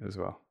me as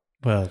well.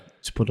 Well,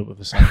 to put up with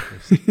a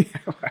cyclist.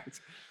 Yeah, right.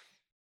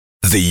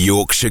 The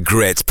Yorkshire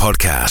Grit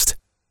Podcast.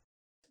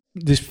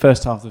 This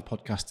first half of the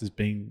podcast has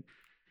been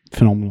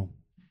phenomenal.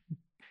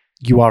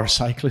 You are a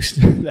cyclist.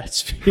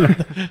 Let's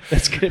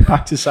get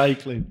back to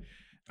cycling.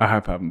 I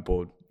hope I haven't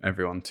bored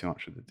everyone too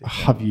much with the detail.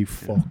 Have you,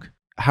 fuck?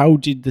 How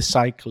did the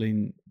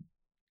cycling,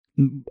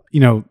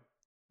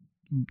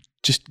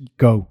 just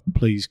go,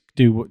 please.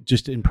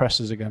 Just impress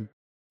us again.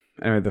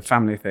 Anyway, the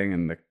family thing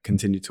and the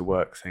continue to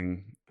work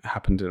thing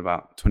happened at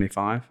about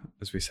 25.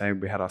 As we say,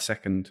 we had our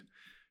second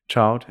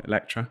child,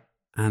 Electra,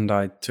 and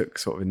I took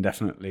sort of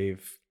indefinite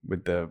leave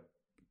with the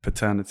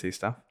paternity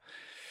stuff.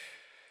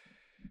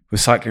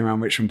 Was cycling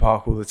around Richmond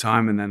Park all the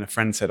time, and then a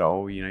friend said,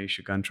 oh, you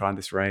should go and try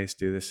this race,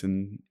 do this,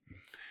 and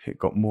it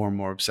got more and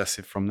more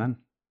obsessive from then.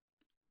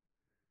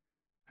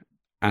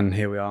 And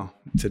here we are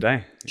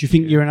today. Do you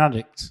think you're an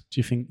addict? Do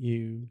you think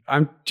you...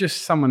 I'm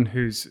just someone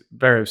who's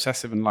very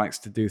obsessive and likes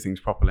to do things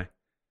properly.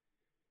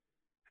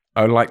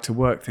 I would like to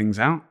work things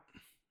out,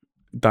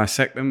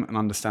 dissect them, and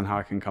understand how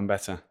I can come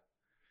better.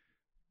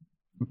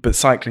 But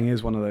cycling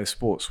is one of those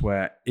sports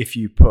where if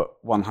you put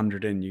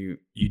 100 in, you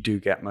do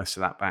get most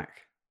of that back.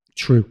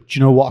 True. Do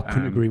you know what? I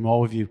couldn't agree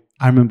more with you.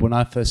 I remember when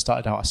I first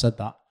started out, I said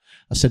that.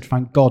 I said,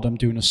 thank God I'm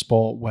doing a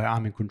sport where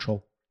I'm in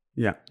control.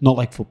 Yeah. Not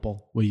like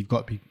football, where you've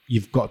got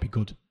to be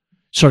good.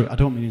 Sorry, I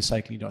don't mean in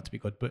cycling you don't have to be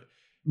good, but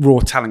raw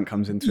talent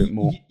comes into it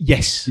more.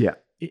 Yes. Yeah.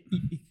 I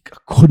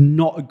could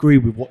not agree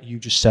with what you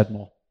just said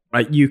more.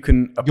 You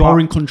can. You're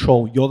in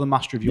control. You're the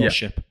master of your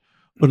ship.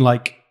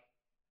 Unlike,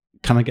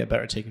 can I get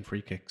better at taking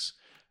free kicks?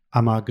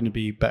 Am I going to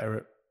be better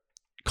at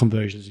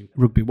conversions in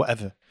rugby,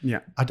 whatever? Yeah.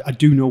 I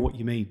do know what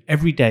you mean.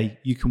 Every day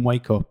you can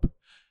wake up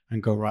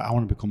and go, right, I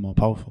want to become more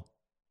powerful.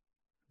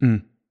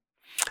 Mm.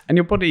 And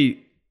your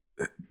body,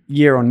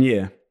 year on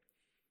year,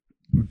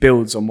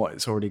 builds on what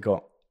it's already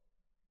got.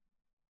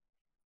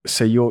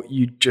 So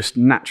you just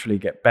naturally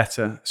get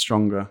better,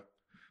 stronger,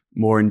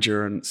 more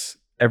endurance.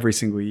 Every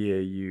single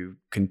year you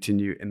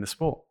continue in the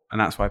sport. And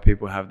that's why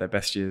people have their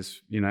best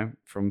years,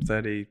 from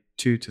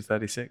 32 to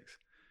 36.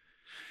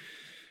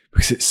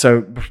 Because it's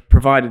so,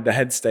 provided the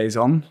head stays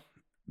on,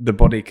 the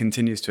body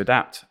continues to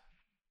adapt.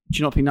 Do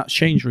you not think that's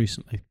changed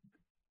recently?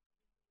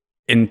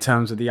 In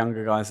terms of the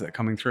younger guys that are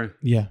coming through?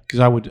 Yeah, because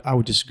I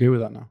would disagree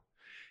with that now.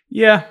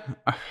 Yeah.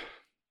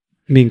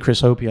 Me and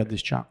Chris Opie had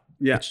this chat.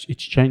 Yeah.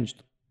 It's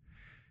changed.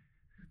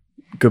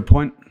 Good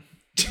point.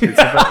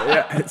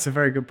 It's a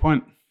very good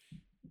point.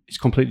 It's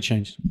completely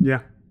changed.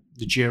 Yeah.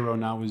 The Giro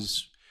now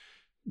is,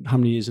 how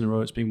many years in a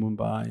row it's been won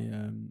by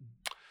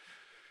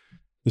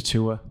the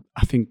Tour?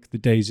 I think the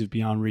days of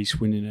Bjarne Riis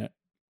winning it,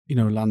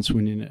 Lance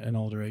winning it at an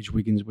older age,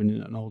 Wiggins winning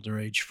it at an older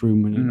age,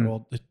 Froome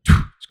winning it,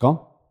 it's gone.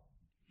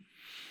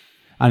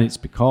 And it's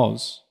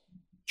because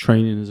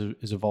training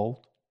has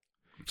evolved.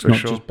 It's not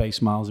just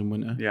base miles in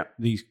winter. Yeah.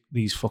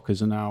 These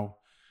fuckers are now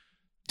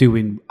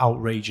doing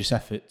outrageous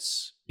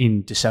efforts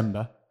in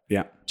December.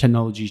 Yeah.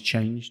 Technology's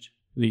changed.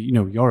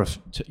 You're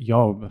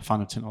a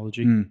fan of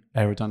technology,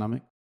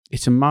 aerodynamic.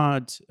 It's a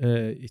mad.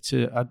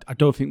 I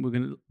don't think we're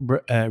going to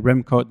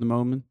Remco at the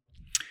moment.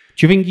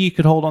 Do you think you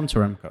could hold on to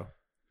Remco?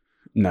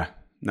 No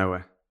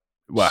way.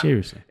 Well,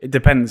 seriously, it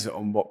depends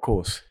on what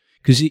course.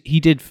 Because he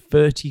did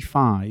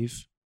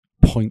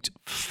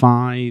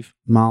 35.5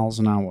 miles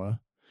an hour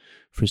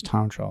for his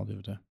time trial the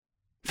other day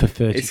for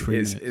 33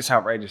 minutes. It's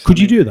outrageous. Could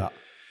you do that?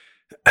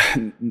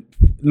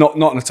 Not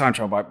on a time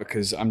trial bike,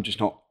 because I'm just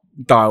not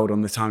dialed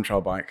on the time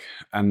trial bike,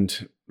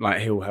 and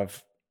he'll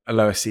have a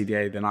lower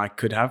CDA than I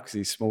could have because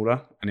he's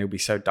smaller and he'll be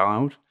so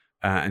dialed,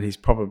 and he's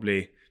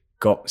probably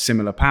got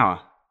similar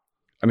power.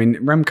 I mean,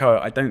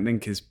 Remco I don't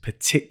think is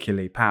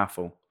particularly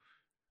powerful.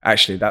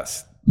 Actually,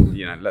 that's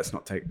let's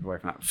not take away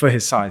from that. For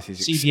his size,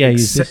 he's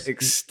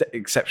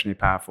exceptionally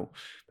powerful.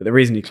 But the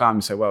reason he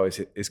climbs so well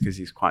is because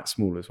he's quite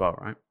small as well,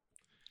 right?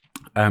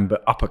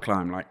 But upper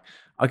climb,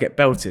 I get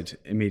belted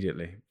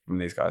immediately from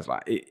these guys.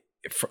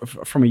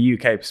 From a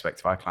UK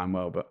perspective, I climb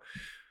well, but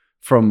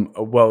from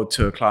a world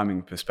tour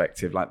climbing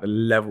perspective, the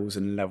levels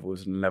and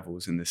levels and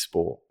levels in this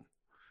sport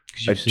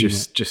are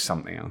just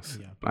something else.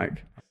 Yeah.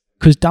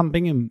 Because Dan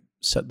Bingham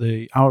set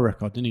the hour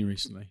record, didn't he,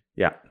 recently?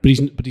 Yeah,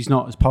 but he's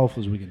not as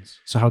powerful as Wiggins.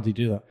 So how did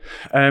he do that?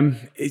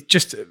 It's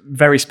just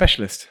very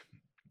specialist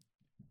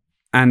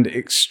and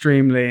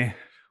extremely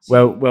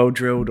well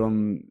drilled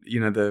on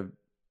the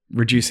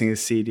reducing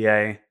his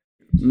CDA,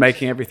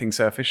 making everything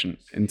so efficient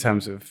in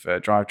terms of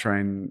drivetrain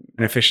and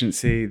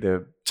efficiency,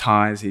 the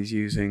tires he's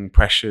using,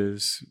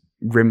 pressures,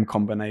 rim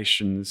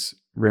combinations,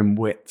 rim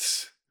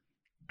widths,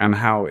 and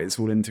how it's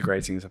all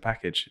integrating as a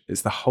package.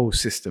 It's the whole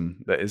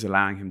system that is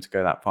allowing him to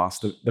go that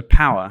fast. The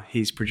power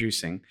he's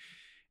producing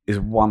is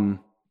one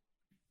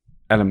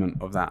element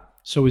of that.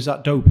 So is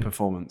that dope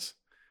performance?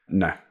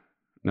 No.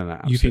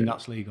 Absolutely. You think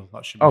that's legal?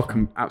 That should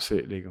be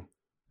absolutely legal.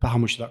 But how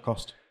much did that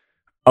cost?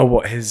 Oh,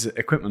 what, his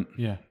equipment?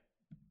 Yeah.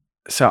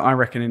 So I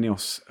reckon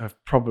Ineos have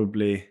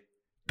probably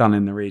done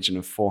in the region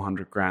of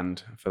 400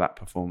 grand for that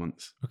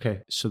performance.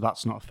 Okay, so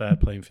that's not a fair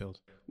playing field.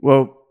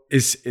 Well,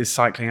 is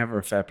cycling ever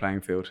a fair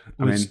playing field?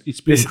 Well,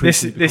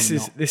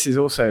 this is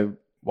also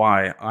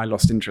why I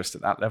lost interest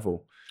at that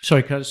level.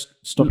 Sorry, can I just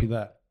stop you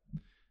there?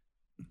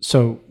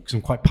 So, because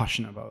I'm quite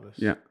passionate about this.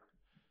 Yeah.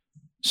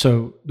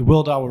 So the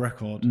world hour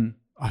record,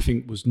 I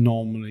think, was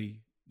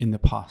normally in the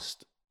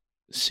past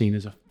seen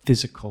as a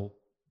physical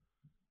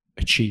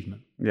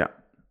achievement. Yeah.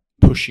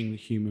 Pushing the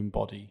human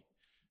body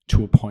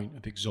to a point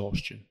of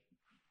exhaustion.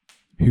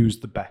 Who's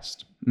the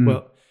best?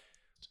 Well,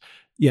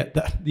 yeah,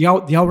 the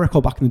hour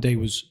record back in the day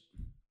was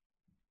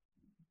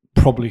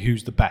probably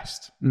who's the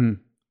best. And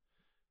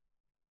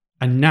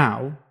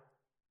now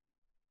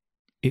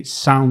it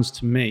sounds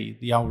to me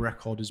the hour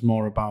record is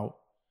more about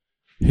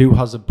who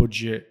has a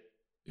budget,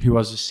 who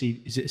has is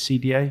it a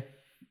CDA?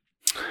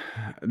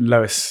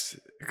 Lowest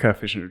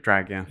coefficient of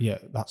drag, yeah. Yeah,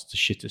 that's the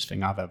shittest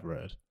thing I've ever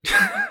heard.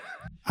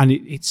 And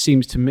it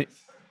seems to me...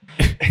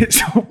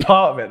 It's all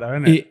part of it, though,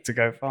 isn't it? To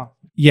go far.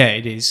 Yeah,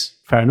 it is.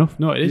 Fair enough.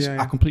 No, it is.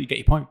 Yeah. I completely get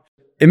your point.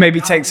 It maybe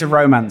takes a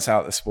romance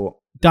out of the sport.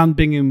 Dan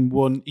Bingham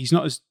won. He's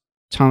not as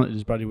talented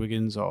as Bradley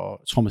Wiggins or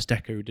Thomas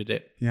Dekker, who did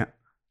it. Yeah.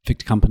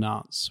 Victor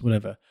Campenaerts,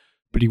 whatever.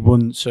 But he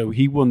won. So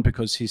he won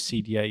because his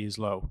CDA is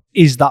low.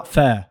 Is that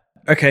fair?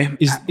 Okay.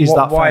 Is that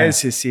fair? Why is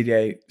his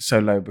CDA so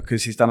low?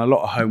 Because he's done a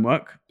lot of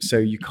homework. So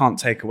you can't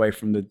take away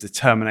from the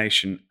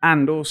determination.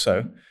 And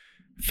also,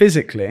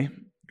 physically,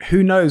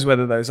 who knows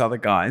whether those other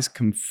guys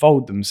can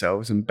fold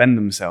themselves and bend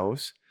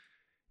themselves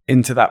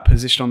into that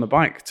position on the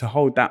bike to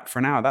hold that for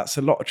an hour. That's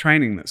a lot of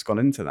training that's gone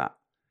into that.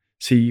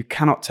 So you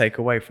cannot take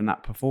away from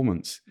that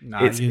performance.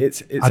 Nah,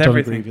 it's I don't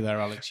agree with you there,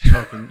 Alex.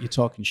 You're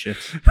talking shit.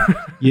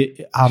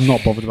 I'm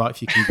not bothered about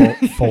if you can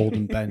fold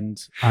and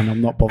bend, and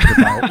I'm not bothered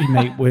about,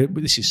 mate,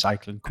 this is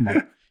cycling. Come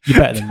on. You're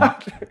better than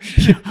that.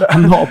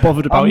 I'm not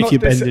bothered about if you're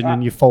bending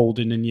and you're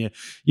folding and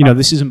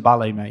this isn't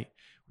ballet, mate.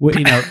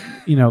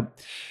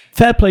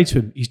 Fair play to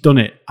him. He's done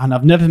it. And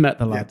I've never met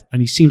the lad. And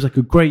he seems like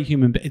a great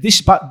human being. This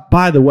is,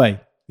 by the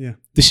way,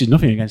 this is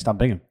nothing against Dan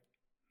Bingham.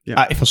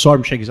 Yeah. If I saw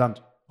him, shake his hand,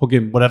 hug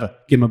him, whatever,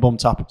 give him a bum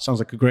tap. Sounds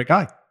like a great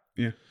guy.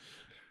 Yeah.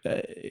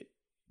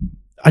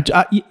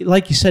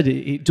 like you said,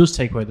 it does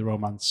take away the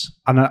romance,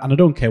 and I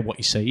don't care what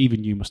you say.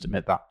 Even you must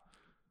admit that.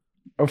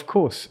 Of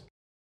course.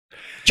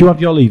 Do you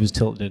have your levers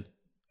tilted in?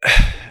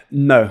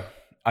 No,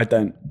 I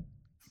don't.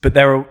 But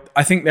there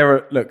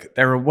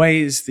are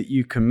ways that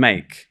you can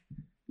make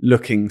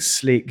looking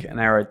sleek and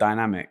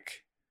aerodynamic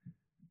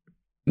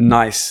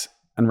nice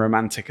and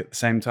romantic at the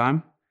same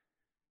time.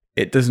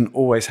 It doesn't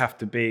always have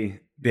to be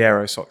the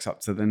aero socks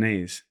up to the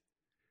knees.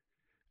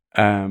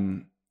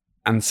 And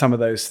some of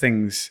those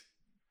things,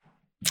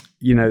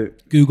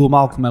 Google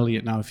Malcolm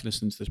Elliott now if you're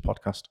listening to this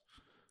podcast.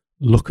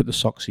 Look at the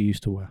socks he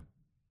used to wear.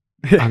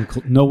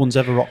 No one's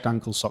ever rocked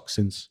ankle socks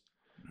since.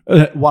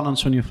 One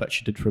Antonio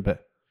Fletcher did for a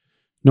bit.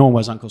 No one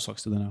wears ankle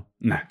socks, do they now?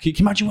 No. Can you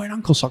imagine wearing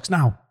ankle socks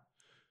now?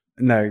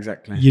 No,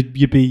 exactly. It'd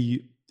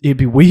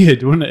be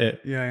weird, wouldn't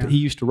it? Yeah. But he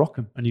used to rock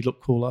them, and he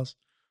looked cool as.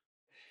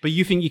 But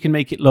you think you can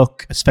make it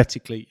look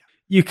aesthetically?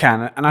 You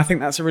can, and I think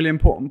that's a really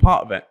important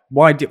part of it.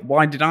 Why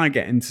did I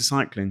get into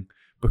cycling?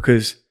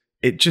 Because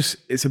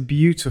it's a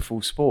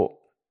beautiful sport.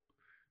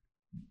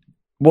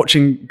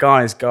 Watching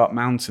guys go up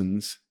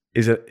mountains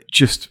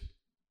just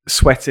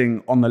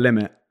sweating on the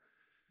limit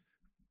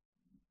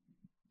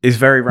is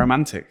very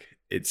romantic.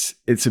 It's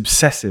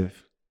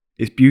obsessive.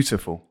 It's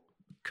beautiful.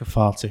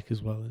 Cathartic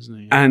as well, isn't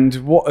it? And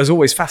what has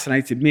always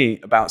fascinated me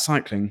about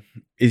cycling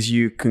is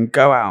you can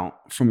go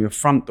out from your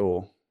front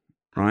door,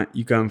 right?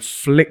 You go and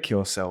flick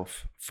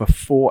yourself for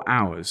 4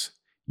 hours.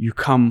 You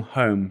come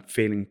home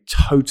feeling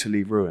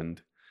totally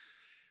ruined.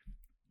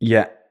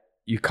 Yet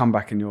you come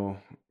back and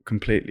you're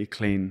completely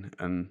clean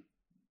and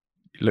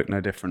you look no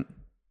different.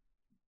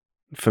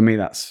 For me,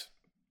 that's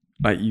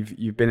like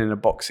you've been in a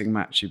boxing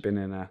match. You've been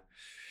in a...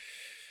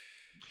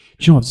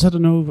 You know, I've just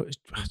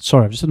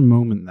had a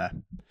moment there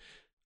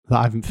that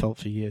I haven't felt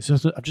for years.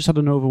 I've just had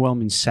an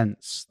overwhelming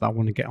sense that I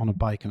want to get on a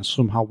bike and I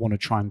somehow want to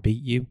try and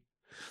beat you.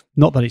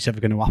 Not that it's ever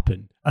going to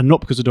happen, and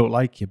not because I don't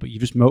like you, but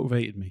you've just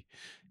motivated me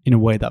in a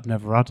way that I've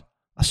never had.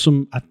 I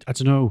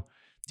don't know.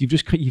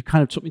 You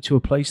kind of took me to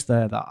a place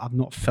there that I've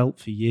not felt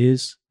for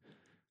years.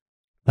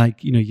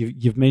 Like,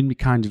 you've made me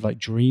kind of like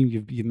dream.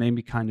 You've made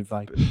me kind of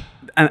like,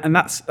 and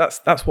that's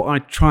what I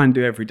try and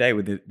do every day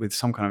with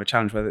some kind of a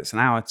challenge, whether it's an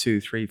hour, 2,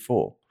 3,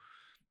 4,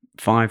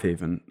 5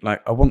 even.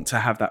 Like, I want to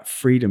have that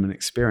freedom and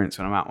experience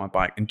when I'm out on my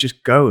bike and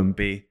just go and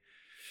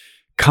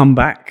come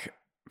back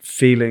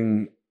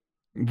feeling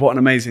what an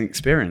amazing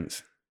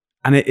experience.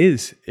 And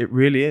it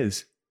really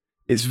is.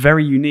 It's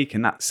very unique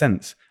in that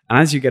sense. And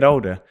as you get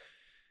older,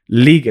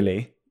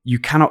 legally, you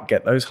cannot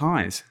get those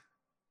highs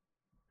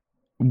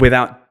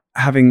without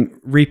having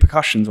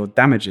repercussions or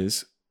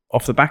damages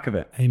off the back of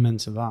it. Amen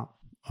to that.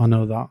 I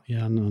know that.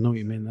 Yeah, I know what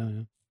you mean there.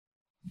 Yeah.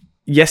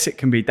 Yes, it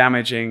can be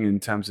damaging in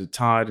terms of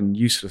tired and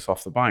useless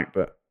off the bike,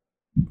 but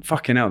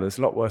fucking hell, there's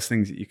a lot worse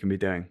things that you can be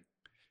doing.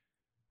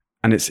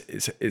 And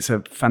it's a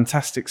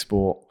fantastic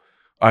sport.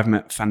 I've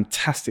met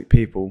fantastic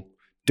people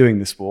doing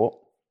the sport.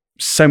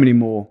 So many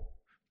more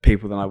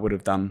people than I would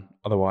have done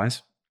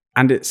otherwise.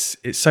 And it's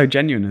so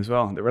genuine as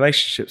well. The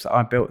relationships that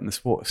I built in the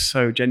sport are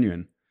so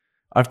genuine.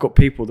 I've got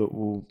people that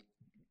will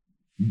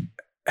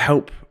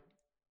help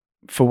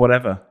for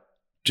whatever,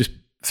 just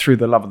through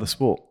the love of the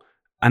sport.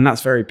 And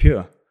that's very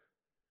pure.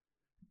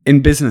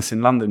 In business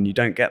in London, you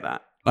don't get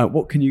that. Like,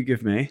 what can you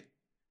give me?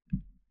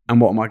 And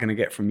what am I going to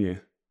get from you?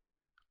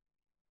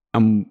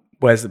 And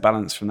where's the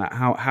balance from that?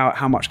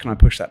 How much can I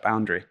push that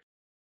boundary?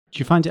 Do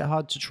you find it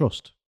hard to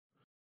trust?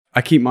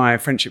 I keep my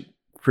friendship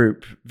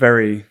group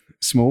very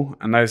small,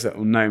 and those that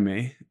will know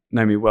me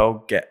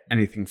well, get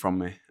anything from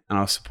me, and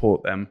I'll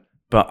support them.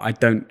 But I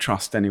don't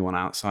trust anyone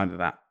outside of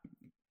that.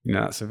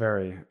 That's a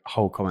very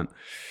whole comment.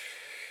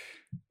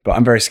 But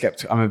I'm very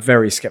skeptical. I'm a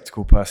very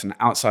skeptical person.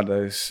 Outside of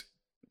those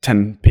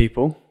 10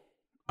 people,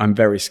 I'm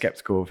very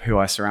skeptical of who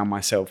I surround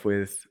myself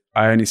with.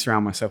 I only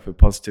surround myself with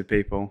positive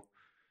people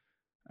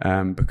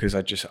because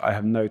I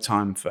have no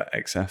time for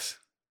excess.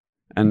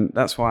 And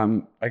that's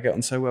why I get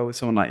on so well with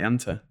someone like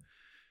Jante,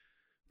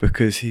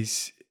 because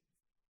he's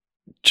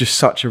just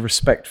such a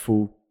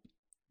respectful,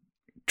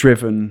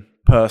 driven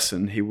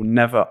person. He will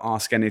never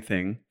ask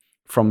anything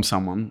from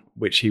someone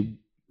which he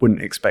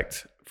wouldn't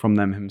expect from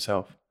them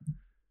himself.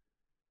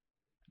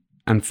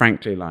 And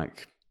frankly,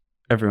 like,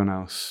 everyone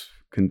else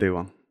can do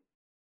one.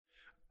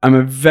 I'm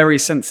a very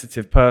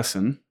sensitive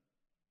person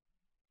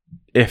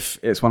if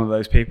it's one of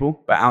those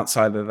people, but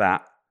outside of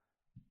that,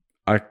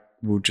 I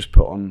will just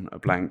put on a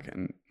blank,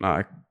 and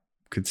I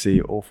could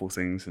see awful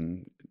things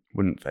and it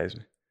wouldn't faze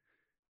me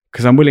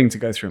because I'm willing to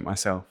go through it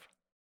myself.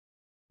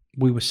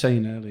 We were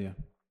saying earlier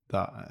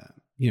that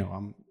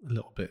I'm a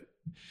little bit.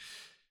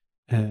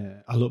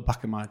 I look back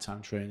at my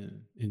time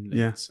training in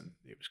Leeds, and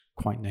it was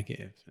quite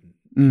negative.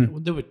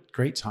 And there were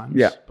great times.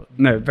 Yeah, but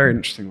no, very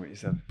interesting what you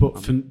said.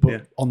 But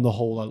on the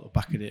whole, I look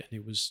back at it, and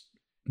it was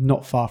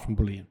not far from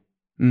bullying.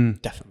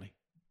 Definitely.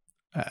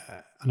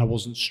 And I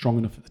wasn't strong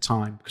enough at the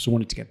time because I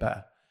wanted to get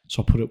better.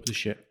 So I put up with the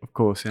shit. Of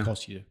course, yeah. Of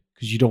course you do.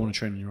 Because you don't want to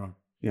train on your own.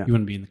 Yeah. You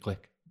want to be in the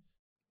clique.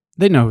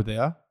 They know who they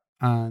are.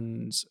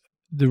 And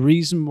the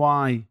reason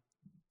why...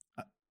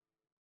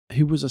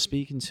 Who was I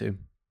speaking to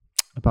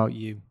about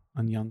you?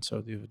 and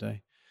Yanto the other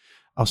day.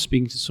 I was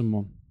speaking to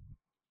someone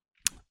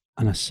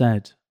and I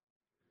said,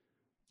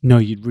 no,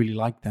 you'd really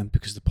like them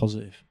because they're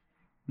positive.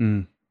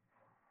 Mm.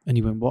 And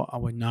he went, what? I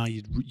went, nah,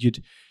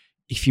 you'd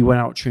if you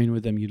went out training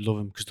with them, you'd love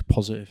them because they're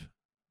positive.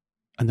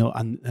 And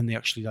they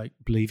actually like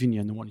believe in you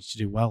and they want you to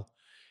do well.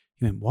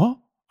 He went, what?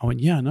 I went,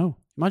 yeah, I know.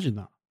 Imagine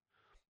that.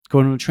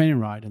 Going on a training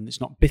ride and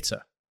it's not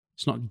bitter.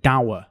 It's not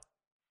dour,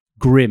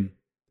 grim.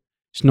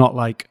 It's not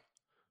like,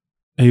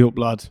 hey up,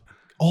 lad.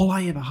 All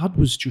I ever had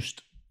was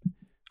just,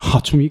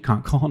 tell me you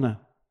can't corner.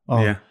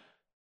 Or, Yeah.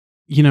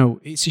 You know,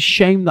 it's a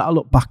shame that I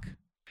look back.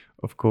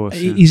 Of course.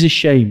 It is a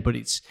shame, but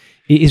it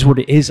is what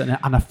it is. And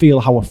I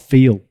feel how I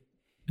feel.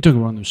 Don't get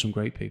me wrong, there's some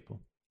great people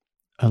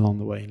along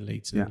the way in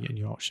Leeds and in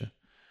Yorkshire.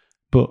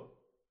 But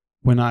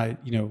when I,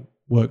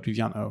 worked with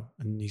Yanto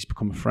and he's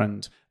become a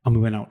friend and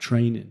we went out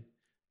training,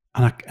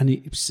 and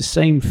it's the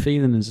same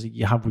feeling as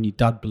you have when your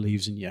dad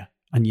believes in you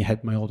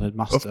and my old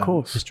headmaster, of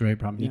course, Mr.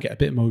 Abraham. You get a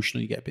bit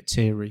emotional, you get a bit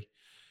teary.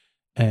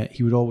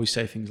 He would always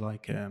say things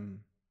like,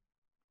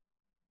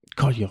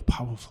 God, you're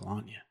powerful,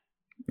 aren't you?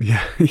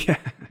 Yeah, yeah.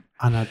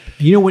 And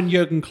when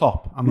Jurgen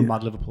Klopp, I'm a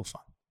mad Liverpool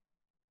fan,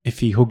 if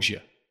he hugs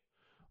you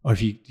or if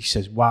he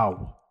says,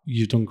 wow,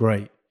 you've done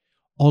great,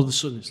 all of a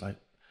sudden it's like,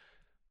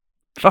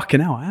 fucking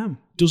hell, I am.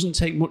 Doesn't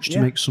take much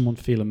to make someone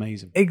feel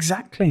amazing.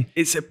 Exactly.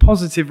 It's a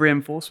positive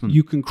reinforcement.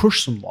 You can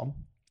crush someone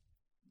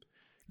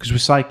because we're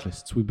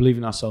cyclists. We believe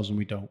in ourselves and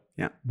we don't.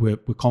 Yeah. We're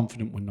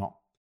confident we're not.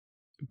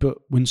 But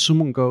when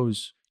someone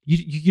goes,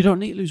 you don't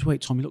need to lose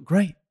weight, Tom, you look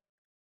great.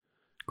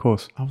 Of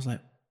course. I was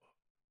like,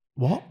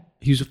 what?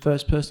 He was the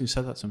first person who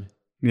said that to me.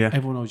 Yeah.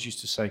 Everyone always used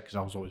to say, because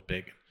I was always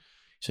big, he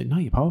said, no,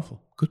 you're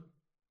powerful. Good.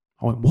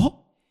 I went, what?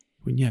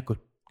 I went, yeah, good.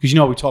 Because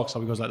we talk, so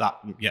he goes like that.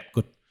 Yeah,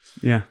 good.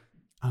 Yeah.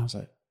 And I was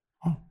like,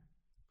 oh,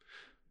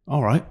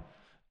 all right.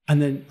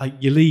 And then like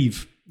you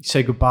leave, you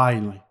say goodbye,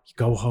 and like you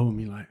go home,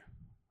 you're like,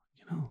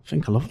 I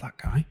think I love that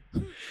guy.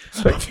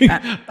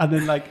 And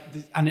then like,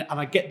 and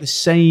I get the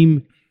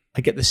same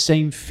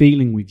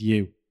feeling with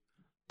you.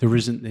 There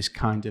isn't this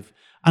kind of,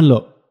 and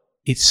look,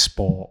 it's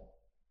sport.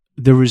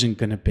 There isn't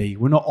going to be,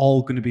 we're not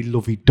all going to be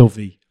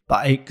lovey-dovey,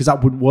 because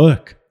that wouldn't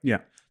work. Yeah.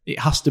 It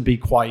has to be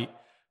quite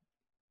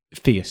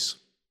fierce.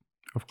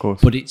 Of course.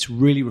 But it's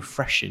really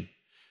refreshing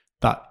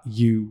that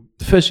the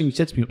first thing you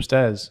said to me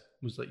upstairs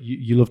was that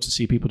you love to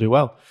see people do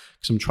well,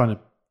 because I'm trying to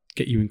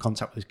get you in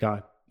contact with this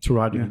guy to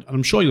ride with him. And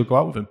I'm sure you'll go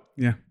out with him.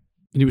 Yeah.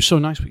 And it was so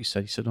nice what you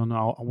said. He said, oh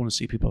no, I want to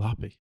see people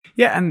happy.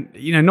 Yeah, and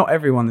not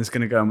everyone is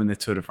going to go and win the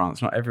Tour de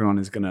France. Not everyone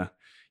is going to,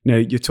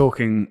 you're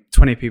talking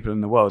 20 people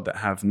in the world that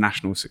have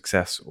national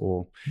success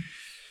or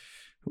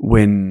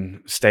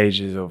win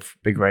stages of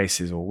big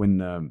races or win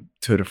the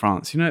Tour de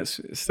France.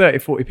 It's 30,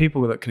 40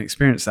 people that can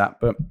experience that,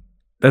 but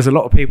there's a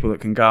lot of people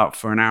that can go out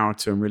for an hour or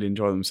two and really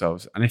enjoy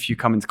themselves. And if you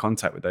come into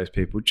contact with those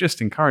people,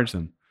 just encourage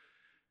them,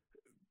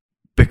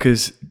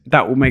 because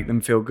that will make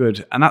them feel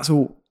good. And that's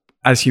all,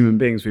 as human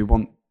beings, we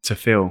want to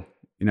feel.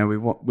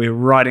 We're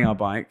riding our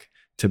bike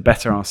to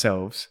better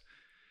ourselves,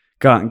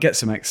 go out and get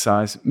some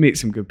exercise, meet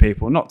some good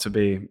people, not to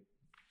be,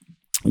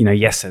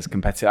 as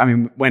competitive. I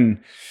mean,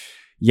 when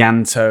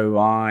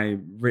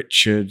Yanto,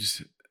 Richard,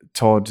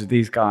 Todd,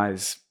 these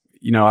guys,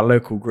 our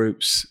local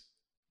groups,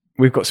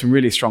 we've got some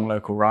really strong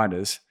local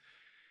riders.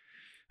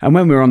 And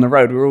when we're on the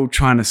road, we're all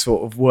trying to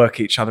sort of work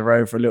each other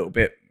over a little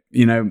bit,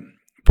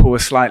 pull a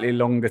slightly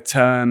longer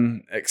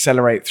turn,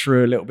 accelerate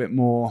through a little bit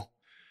more.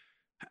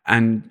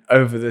 And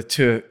over the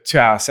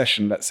 2-hour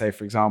session, let's say,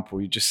 for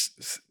example, you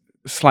just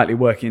slightly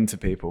work into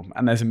people.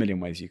 And there's a million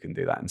ways you can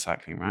do that in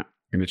cycling, right?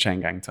 In a chain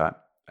gang type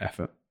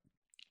effort.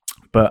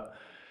 But,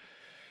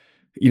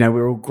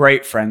 we're all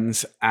great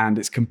friends and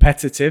it's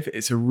competitive.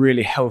 It's a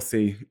really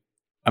healthy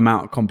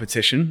amount of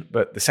competition.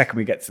 But the second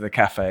we get to the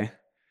cafe,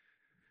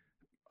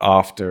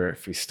 after,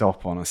 if we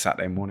stop on a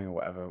Saturday morning or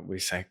whatever, we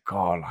say,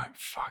 God, like,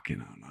 fucking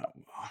hell,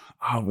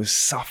 I was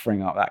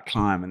suffering up that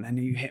climb and then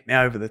you hit me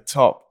over the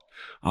top.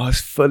 I was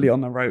fully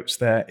on the ropes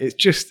there.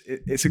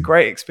 It's a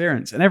great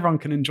experience and everyone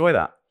can enjoy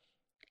that.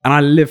 And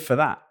I live for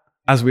that,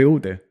 as we all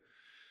do.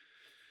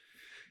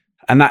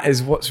 And that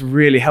is what's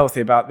really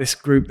healthy about this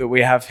group that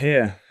we have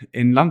here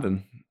in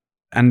London.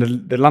 And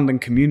the London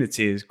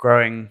community is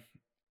growing.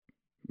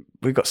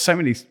 We've got so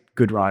many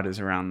good riders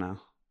around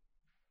now.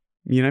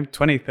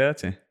 20,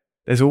 30.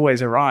 There's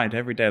always a ride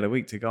every day of the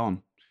week to go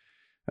on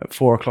at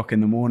 4 o'clock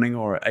in the morning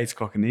or at 8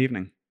 o'clock in the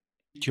evening.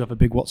 Do you have a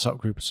big WhatsApp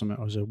group or something,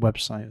 or is it a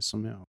website or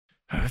something?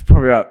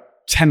 Probably about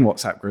 10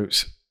 WhatsApp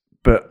groups.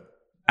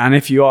 And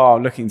if you are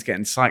looking to get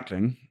into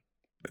cycling,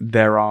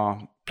 there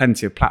are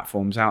plenty of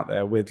platforms out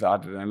there with,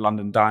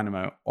 London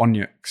Dynamo,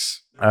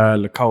 Onyx,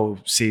 Le Col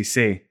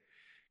CC,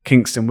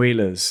 Kingston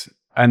Wheelers.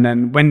 And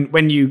then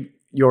when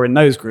you're in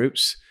those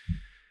groups,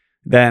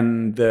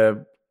 then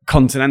the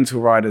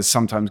continental riders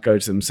sometimes go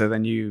to them. So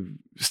then you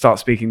start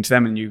speaking to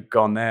them and you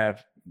go on their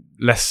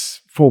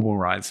less formal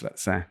rides,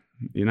 let's say,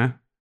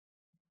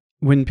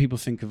 When people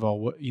think of,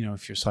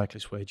 if you're a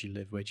cyclist, where do you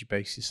live? Where do you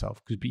base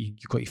yourself? Because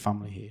you've got your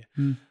family here.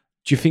 Mm.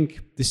 Do you think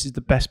this is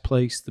the best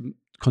place, the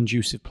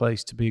conducive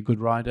place to be a good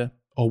rider?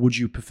 Or would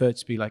you prefer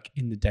to be like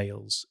in the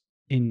Dales,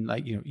 in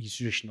like, you know, your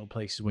traditional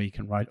places where you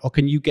can ride? Or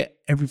can you get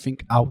everything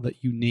out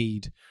that you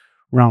need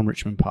around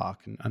Richmond Park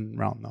and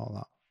around all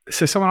that?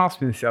 So someone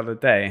asked me this the other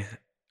day,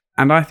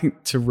 and I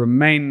think to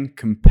remain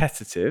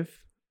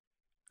competitive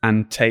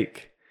and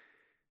take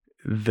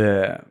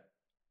the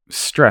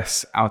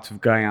stress out of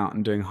going out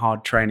and doing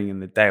hard training in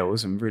the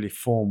Dales and really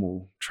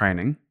formal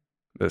training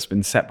that's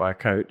been set by a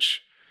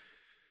coach,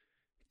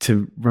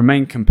 to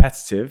remain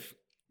competitive,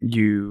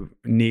 you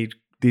need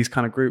these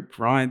kind of group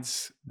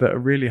rides that are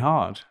really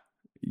hard.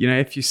 You know,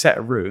 if you set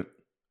a route.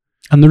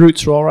 And the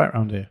routes are all right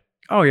around here.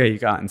 Oh yeah, you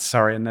go out in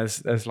Surrey and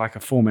there's like a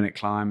 4-minute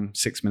climb,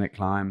 6-minute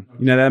climb.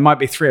 You know, there might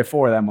be 3 or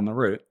 4 of them on the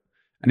route.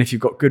 And if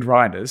you've got good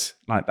riders,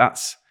 like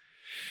that's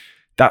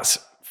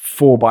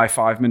 4 by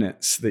 5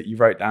 minutes that you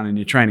wrote down in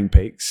your training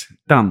peaks,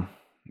 done.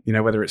 You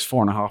know, whether it's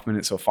 4.5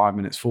 minutes or 5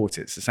 minutes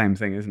 40, it's the same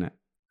thing, isn't it?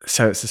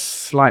 So it's a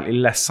slightly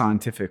less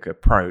scientific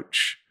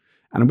approach.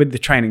 And with the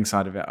training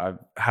side of it, I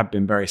have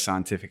been very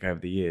scientific over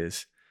the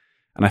years.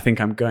 And I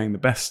think I'm going the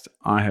best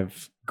I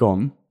have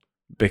gone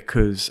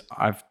because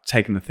I've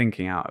taken the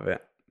thinking out of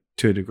it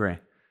to a degree.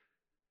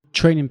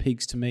 Training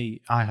Peaks, to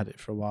me, I had it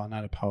for a while and I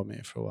had a power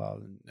meter for a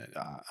while. And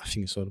I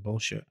think it's sort of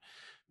bullshit.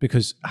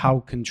 Because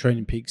how can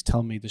Training Peaks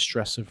tell me the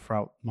stress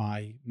throughout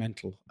my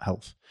mental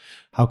health?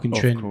 How can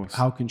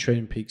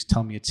Training Peaks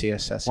tell me a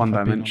TSS One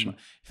dimension.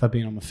 If I've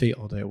been on my feet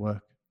all day at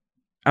work?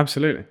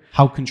 Absolutely.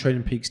 How can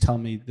Training Peaks tell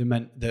me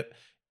that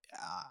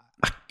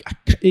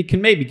it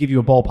can maybe give you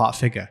a ballpark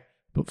figure,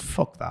 but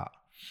fuck that.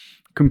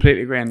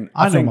 Completely agree. And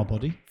I know my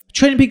body.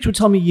 Training Peaks would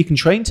tell me you can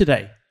train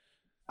today.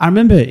 I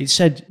remember it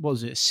said, what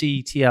was it,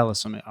 CTL or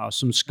something, or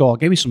some score.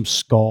 Give me some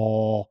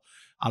score,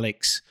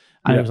 Alex.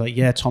 And it was like,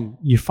 yeah, Tom,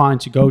 you're fine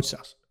to go to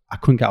that. I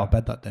couldn't get out of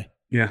bed that day.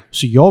 Yeah.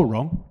 So you're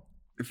wrong.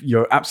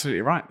 You're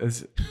absolutely right.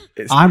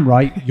 I'm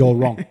right. You're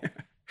wrong.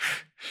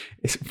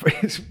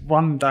 It's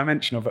one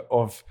dimension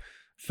of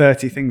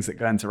 30 things that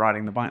go into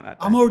riding the bike that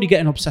day. I'm already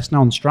getting obsessed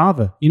now on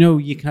Strava. You know,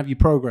 you can have your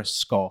progress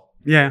score.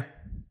 Yeah.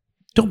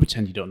 Don't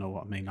pretend you don't know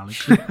what I mean,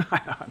 Alex.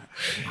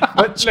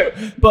 But look,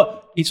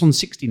 but it's on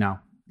 60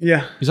 now.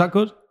 Yeah. Is that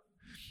good?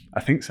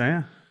 I think so,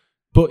 yeah.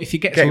 But if it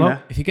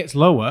gets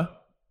lower,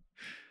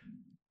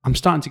 I'm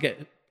starting to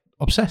get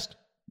obsessed.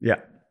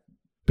 Yeah.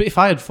 But if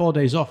I had 4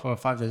 days off or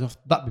 5 days off,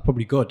 that'd be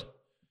probably good.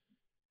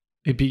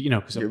 It'd be, you know,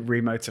 because you're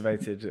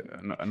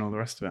remotivated and all the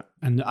rest of it.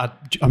 And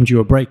I'm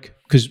due a break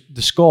because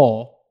the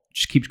score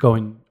just keeps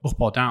going up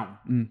or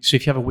down. So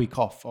if you have a week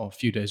off or a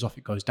few days off,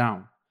 it goes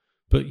down.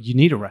 But you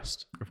need a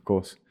rest. Of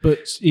course. But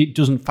it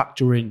doesn't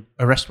factor in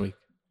a rest week.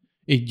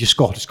 Your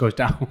score just goes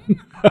down.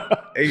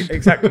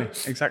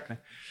 Exactly.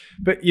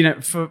 But, you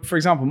know, for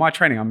example, my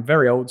training, I'm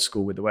very old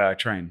school with the way I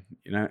train.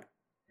 You know,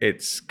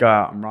 it's go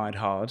out and ride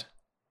hard.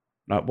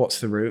 Like, what's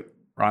the route?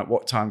 Right,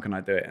 what time can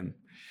I do it in?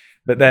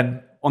 But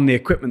then on the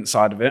equipment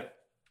side of it,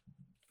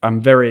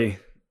 I'm very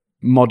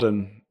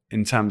modern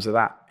in terms of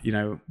that. You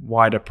know,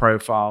 wider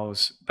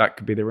profiles, that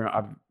could be the route.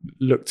 I've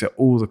looked at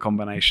all the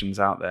combinations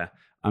out there.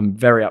 I'm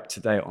very up to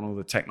date on all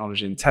the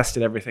technology and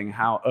tested everything,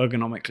 how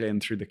ergonomically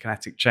and through the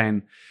kinetic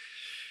chain,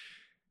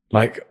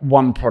 like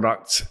one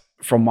product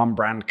from one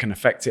brand can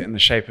affect it in the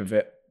shape of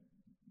it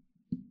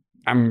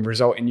and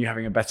result in you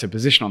having a better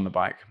position on the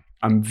bike.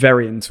 I'm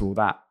very into all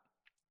that,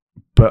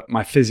 but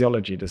my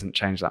physiology doesn't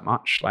change that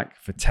much. Like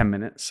for 10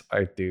 minutes,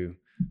 I do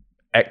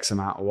X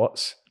amount of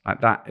watts.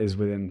 Like that is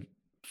within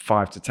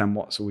 5 to 10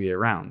 watts all year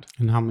round.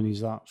 And how many is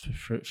that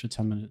for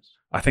 10 minutes?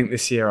 I think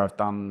this year I've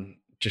done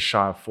just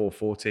shy of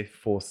 440,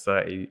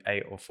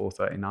 438 or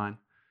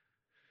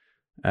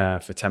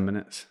 439 for 10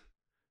 minutes.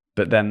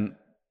 But then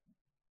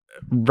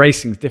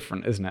racing's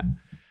different, isn't it?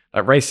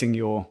 Like racing,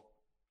 you're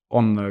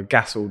on the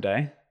gas all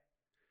day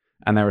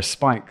and there are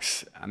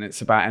spikes and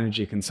it's about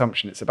energy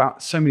consumption. It's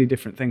about so many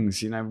different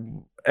things, you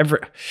know.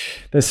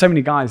 There's so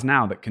many guys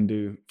now that can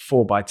do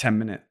 4 by 10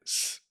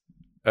 minutes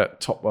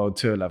at top world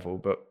tour level,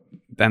 but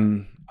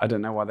then I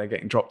don't know why they're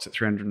getting dropped at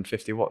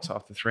 350 watts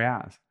after 3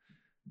 hours.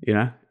 You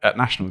know, at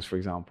nationals, for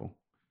example,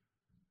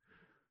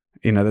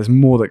 you know, there's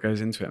more that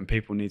goes into it and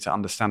people need to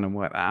understand and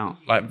work that out.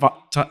 Like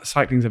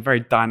cycling is a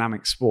very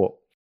dynamic sport.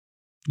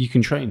 You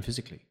can train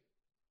physically.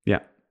 Yeah.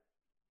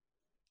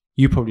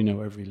 You probably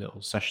know every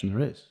little session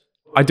there is.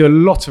 I do a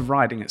lot of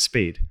riding at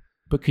speed.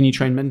 But can you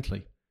train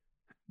mentally?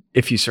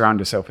 If you surround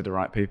yourself with the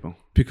right people.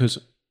 Because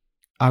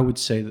I would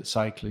say that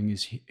cycling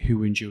is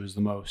who endures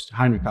the most.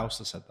 Heinrich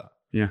Hausler said that.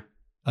 Yeah.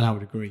 And I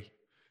would agree.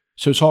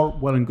 So it's all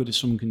well and good if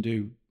someone can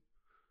do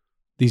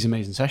these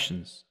amazing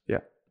sessions. Yeah.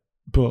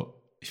 But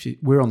if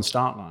we're on the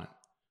start line,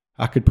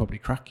 I could probably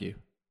crack you.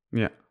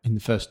 Yeah. In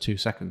the first 2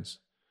 seconds.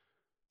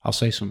 I'll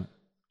say something.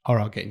 Or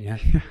I'll get in your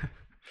head.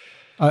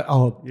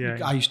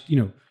 I used,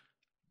 you know,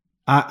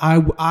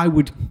 I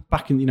would,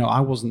 back in, you know, I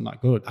wasn't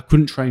that good. I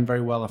couldn't train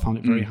very well. I found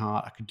it very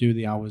hard. I could do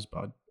the hours,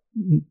 but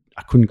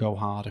I couldn't go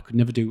hard. I could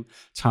never do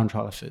time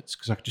trial efforts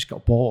because I just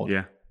got bored.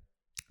 Yeah.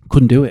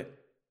 Couldn't do it.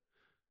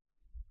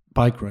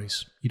 Bike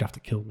race, you'd have to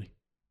kill me.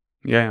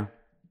 Yeah.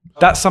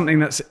 That's something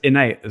that's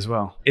innate as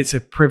well. It's a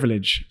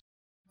privilege.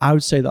 I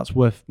would say that's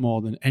worth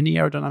more than any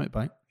aerodynamic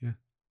bike, yeah,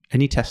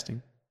 any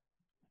testing,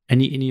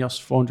 any Ineos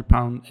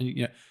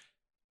 £400.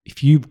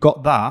 If you've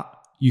got that,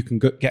 you can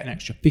get an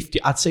extra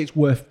 50. I'd say it's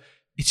worth.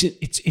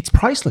 It's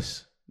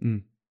priceless.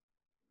 Mm.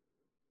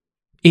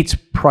 It's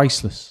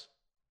priceless.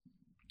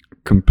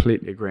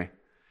 Completely agree.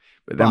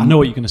 But then I know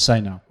what you're going to say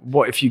now.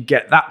 What if you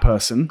get that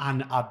person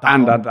And add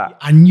that? add that?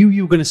 I knew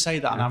you were going to say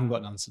that, and I haven't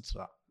got an answer to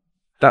that.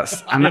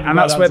 That's I haven't got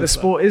that's an where the answer to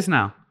sport is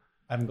now.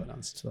 I haven't got an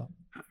answer to that.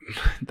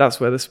 That's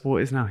where the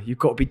sport is now. You've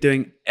got to be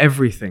doing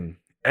everything.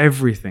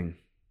 Everything.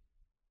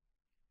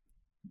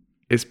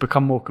 It's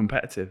become more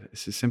competitive.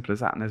 It's as simple as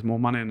that, and there's more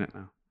money in it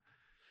now.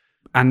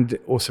 And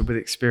also with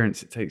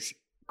experience, it takes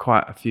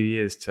quite a few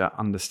years to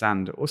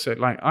understand. Also,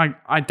 like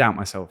I doubt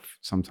myself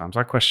sometimes.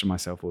 I question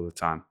myself all the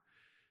time.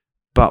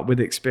 But with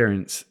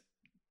experience,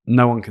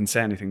 no one can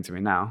say anything to me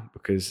now,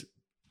 because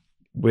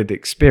with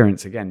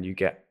experience, again, you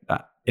get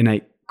that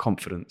innate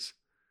confidence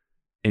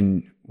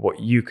in what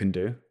you can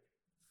do.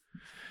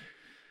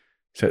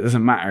 So it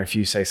doesn't matter if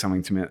you say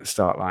something to me at the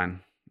start line.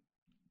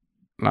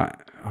 Like,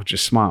 I'll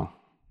just smile,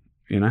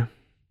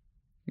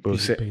 We'll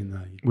see.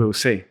 We'll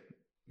see.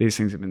 These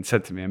things have been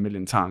said to me a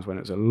million times when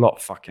it was a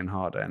lot fucking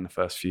harder in the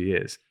first few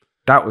years.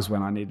 That was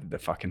when I needed the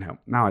fucking help.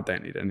 Now I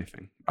don't need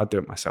anything. I do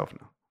it myself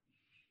now.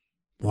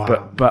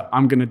 Wow. But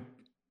I'm going to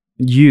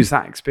use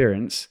that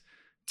experience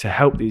to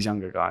help these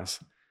younger guys.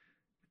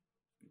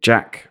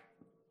 Jack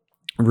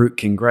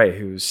Rootkin Gray,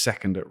 who was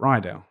second at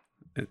Rydale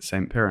at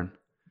St. Piran,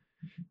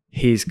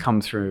 he's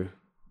come through,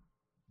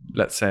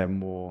 let's say, a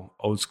more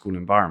old school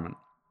environment.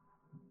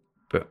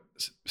 But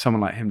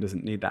someone like him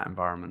doesn't need that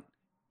environment.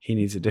 He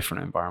needs a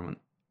different environment.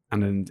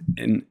 And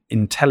an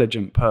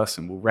intelligent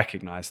person will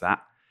recognize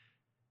that.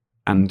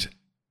 And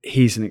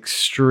he's an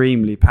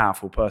extremely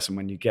powerful person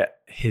when you get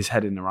his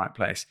head in the right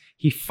place.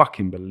 He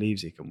fucking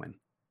believes he can win.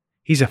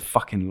 He's a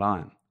fucking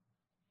lion.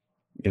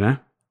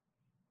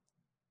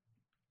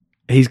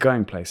 He's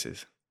going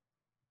places.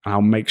 And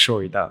I'll make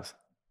sure he does.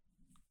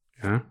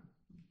 I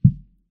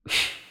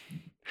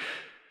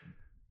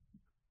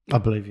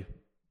believe you.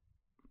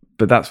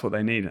 But that's what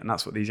they need, and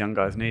that's what these young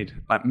guys need.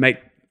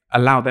 Like,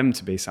 allow them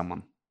to be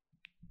someone.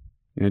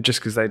 Just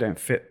because they don't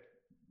fit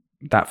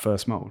that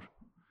first mold.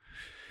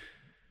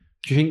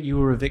 Do you think you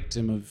were a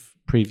victim of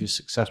previous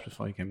success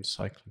before you came to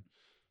cycling?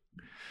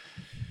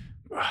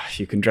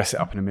 You can dress it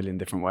up in a million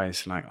different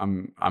ways. Like,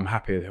 I'm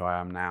happy with who I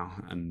am now,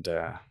 and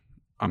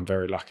I'm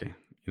very lucky.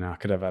 I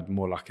could have had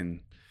more luck in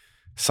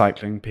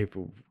cycling.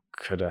 People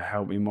could have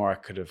helped me more. I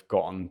could have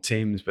got on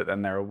teams, but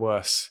then there are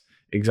worse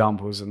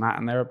examples than that,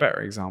 and there are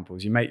better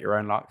examples. You make your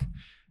own luck,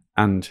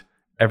 and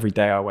every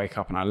day I wake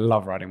up and I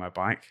love riding my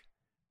bike,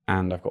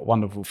 and I've got a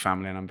wonderful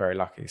family, and I'm very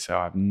lucky.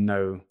 So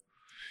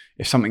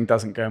if something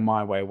doesn't go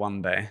my way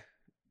one day,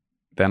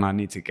 then I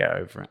need to get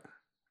over it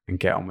and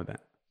get on with it.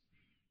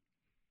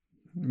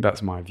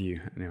 That's my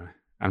view anyway.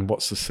 And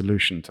what's the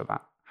solution to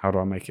that? How do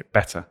I make it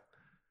better?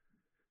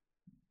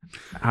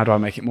 How do I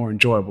make it more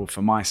enjoyable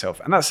for myself?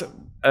 And that's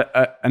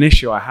an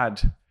issue I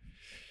had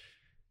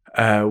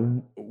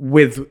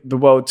with the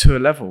World Tour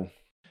level.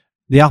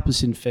 The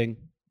Alpecin thing,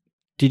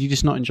 did you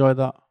just not enjoy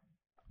that?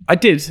 I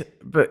did,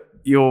 but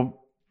you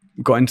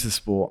got into the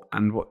sport,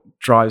 and what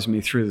drives me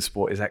through the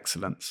sport is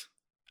excellence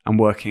and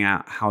working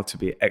out how to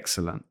be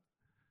excellent.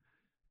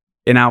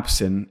 In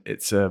Alpecin,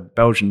 it's a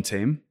Belgian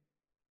team,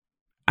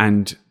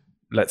 and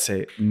let's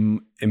say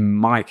in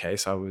my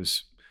case, I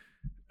was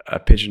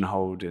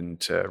pigeonholed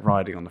into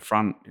riding on the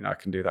front. I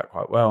can do that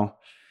quite well,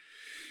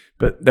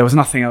 but there was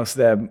nothing else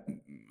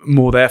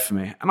more there for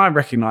me. And I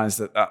recognized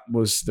that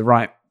was the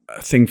right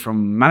thing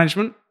from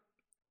management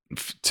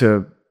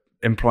to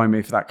employ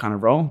me for that kind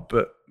of role.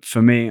 But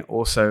for me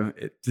also,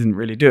 it didn't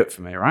really do it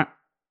for me, right?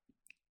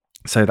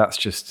 So that's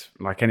just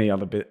like any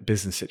other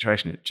business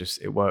situation.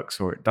 It works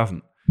or it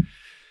doesn't.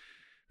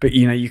 But,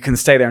 you can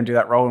stay there and do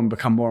that role and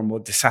become more and more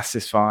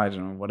dissatisfied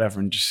and whatever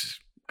and just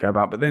go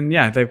about. But then,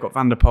 they've got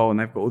Van der Poel and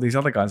they've got all these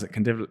other guys that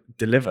can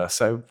deliver.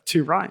 So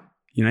too right.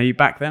 You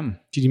back them.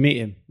 Did you meet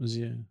him? Was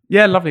he?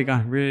 Yeah, lovely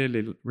guy.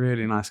 Really,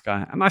 really nice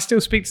guy. And I still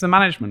speak to the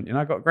management.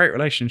 I've got a great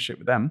relationship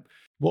with them.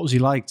 What was he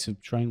like to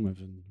train with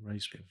and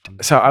race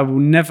with? So I will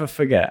never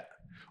forget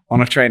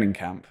on a training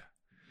camp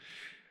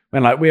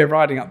when we were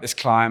riding up this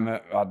climb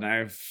at,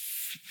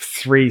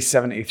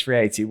 370,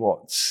 380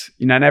 watts,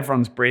 and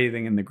everyone's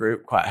breathing in the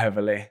group quite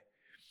heavily.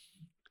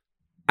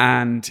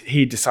 And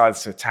he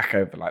decides to attack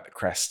over the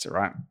crest,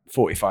 right?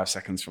 45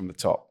 seconds from the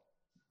top.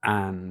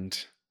 And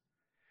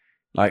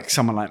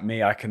someone like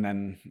me, I can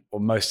then, or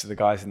most of the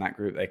guys in that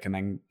group, they can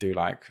then do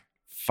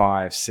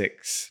 5,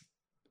 6,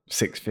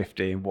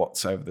 650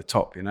 watts over the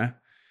top,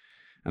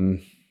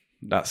 and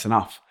that's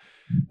enough.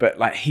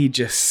 But he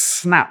just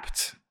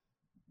snapped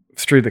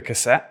through the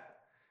cassette,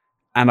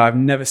 and I've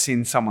never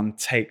seen someone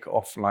take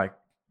off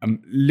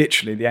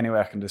literally the only way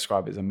I can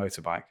describe it is a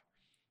motorbike.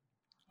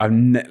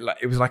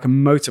 It was like a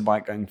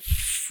motorbike going,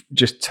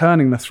 just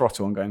turning the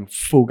throttle and going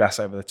full gas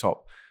over the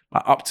top,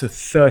 up to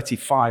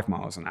 35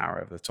 miles an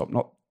hour over the top,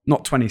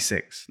 not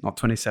 26, not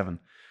 27,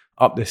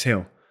 up this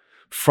hill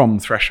from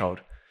threshold.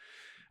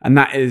 And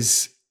that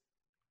is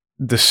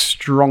the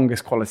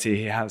strongest quality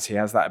he has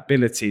that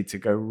ability to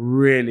go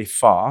really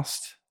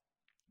fast,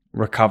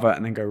 recover,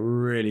 and then go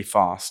really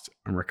fast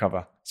and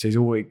recover. So he's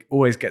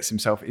always gets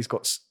himself, he's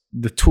got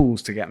the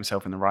tools to get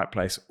himself in the right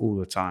place all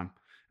the time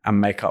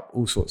and make up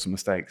all sorts of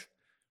mistakes.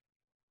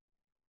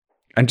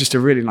 And just a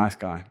really nice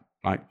guy,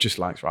 like just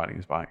likes riding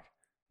his bike,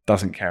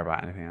 doesn't care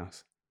about anything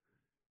else.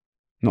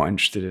 Not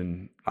interested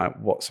in like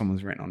what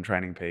someone's written on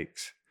Training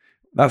Peaks.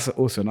 That's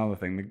also another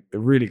thing. The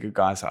really good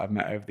guys that I've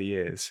met over the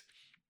years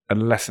are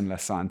less and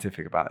less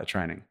scientific about their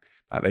training.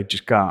 Like they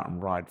just go out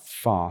and ride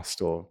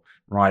fast or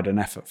ride an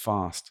effort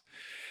fast.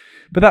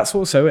 But that's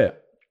also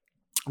it.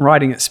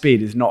 Riding at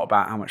speed is not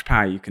about how much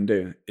power you can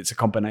do. It's a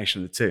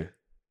combination of the two.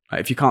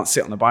 Like if you can't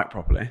sit on the bike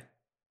properly,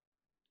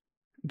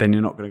 then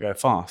you're not going to go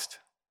fast.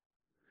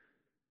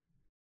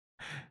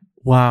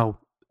 Wow.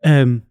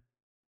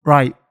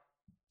 Right.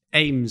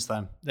 Aims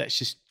then. Let's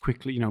just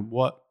quickly,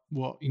 what,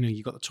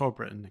 you got the Tour of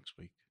Britain next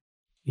week.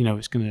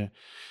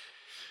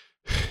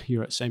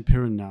 You're at St.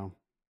 Piran now.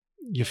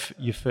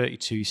 You're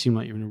 32. You seem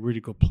like you're in a really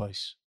good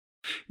place.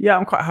 Yeah,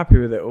 I'm quite happy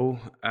with it all.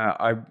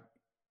 I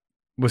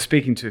was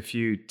speaking to a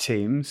few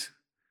teams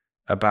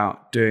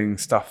about doing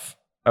stuff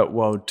at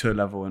World Tour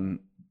level and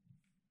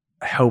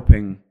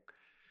helping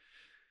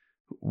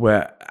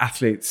where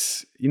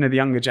athletes, the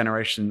younger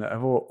generation that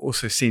have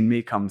also seen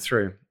me come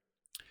through,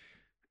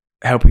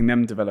 helping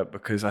them develop,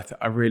 because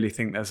I really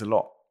think there's a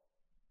lot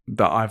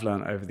that I've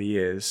learned over the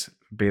years,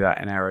 be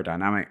that in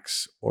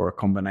aerodynamics or a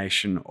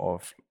combination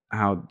of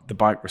how the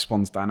bike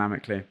responds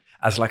dynamically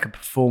as like a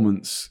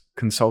performance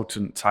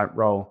consultant type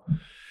role.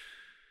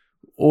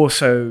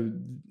 Also,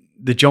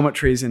 the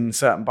geometries in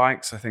certain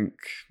bikes, I think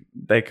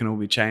they can all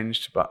be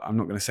changed, but I'm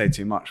not going to say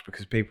too much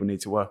because people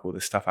need to work all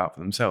this stuff out for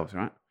themselves,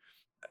 right?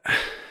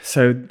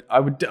 So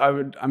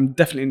I'm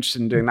definitely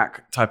interested in doing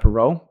that type of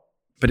role,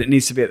 but it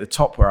needs to be at the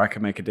top where I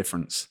can make a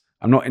difference.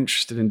 I'm not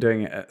interested in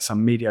doing it at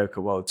some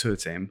mediocre World Tour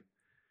team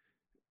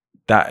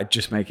that are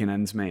just making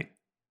ends meet,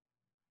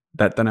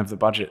 that don't have the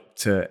budget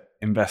to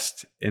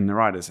invest in the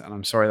riders. And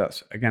I'm sorry,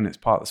 it's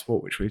part of the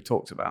sport, which we've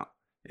talked about.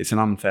 It's an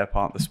unfair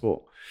part of the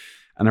sport.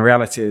 And the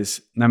reality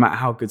is, no matter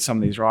how good some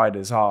of these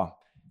riders are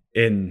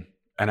in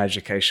an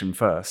education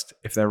first,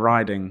 if they're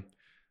riding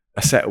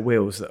a set of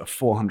wheels that are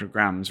 400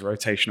 grams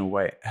rotational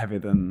weight heavier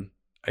than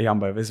a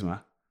Jumbo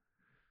Visma,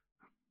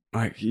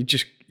 like you're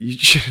just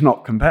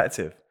not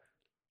competitive.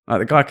 Like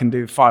the guy can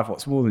do 5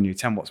 watts more than you,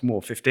 10 watts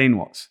more, 15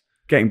 watts.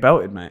 Getting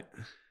belted, mate.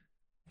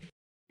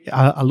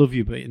 I love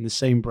you, but in the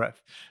same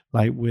breath,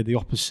 like we're the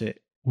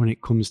opposite when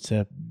it comes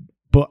to.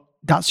 But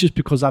that's just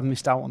because I've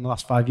missed out on the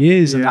last 5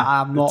 years, and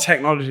I'm not. The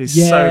technology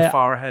is so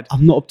far ahead.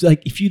 I'm not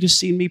like if you'd have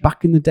seen me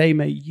back in the day,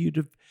 mate.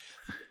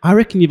 I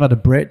reckon you've had a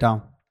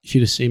breakdown if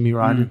you'd have seen me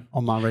riding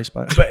on my race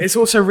bike. But it's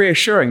also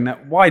reassuring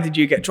that why did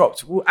you get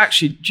dropped? Well,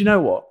 actually, do you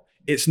know what?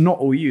 It's not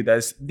all you.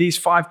 There's these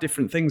 5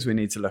 different things we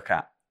need to look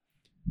at.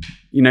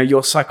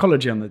 Your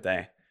psychology on the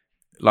day,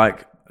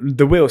 like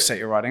the wheel set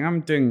you're riding.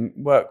 I'm doing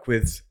work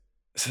with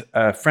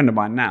a friend of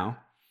mine now.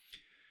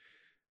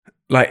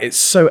 Like it's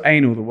so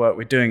anal the work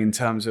we're doing in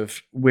terms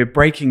of we're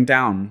breaking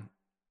down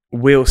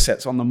wheel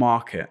sets on the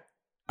market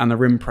and the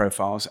rim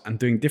profiles and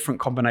doing different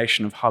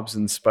combination of hubs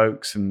and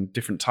spokes and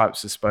different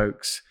types of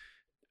spokes.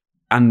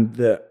 And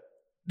there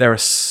are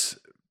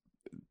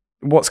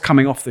what's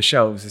coming off the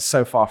shelves is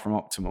so far from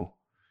optimal.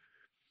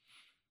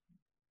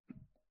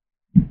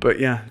 But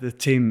yeah, the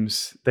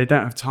teams, they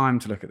don't have time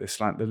to look at this,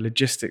 like the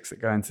logistics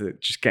that go into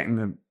just getting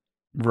the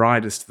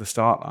riders to the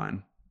start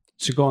line.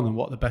 So go on then,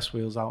 what are the best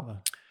wheels out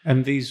there?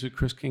 And these are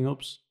Chris King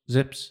hubs,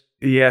 Zips?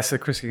 Yeah, so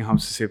Chris King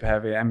hubs are super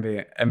heavy.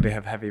 MB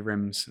have heavy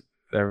rims.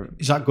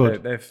 Is that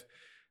good?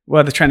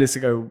 The trend is to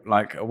go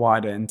like a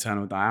wider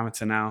internal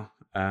diameter now.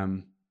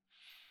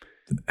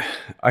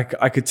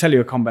 I could tell you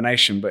a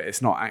combination, but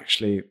it's not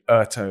actually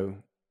ERTO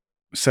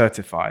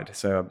certified,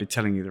 so I'd be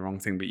telling you the wrong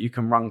thing. But you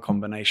can run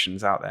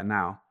combinations out there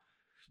now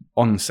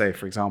on, say,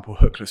 for example,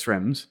 hookless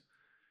rims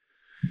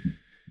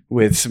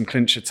with some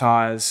clincher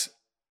tires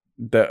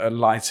that are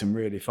light and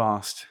really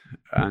fast,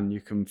 and you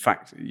can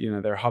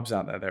there are hubs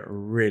out there that are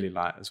really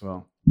light as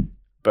well,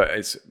 but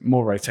it's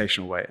more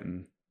rotational weight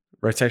and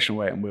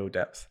wheel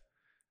depth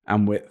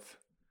and width.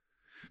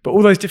 But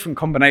all those different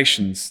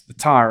combinations, the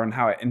tire and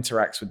how it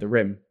interacts with the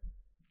rim,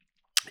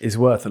 is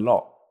worth a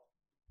lot.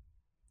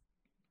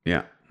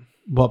 Yeah.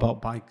 What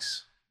about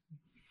bikes?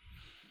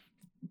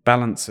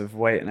 Balance of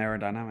weight and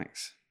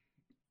aerodynamics.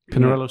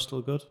 Pinarello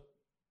still good?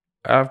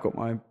 I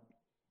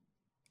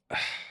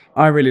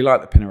really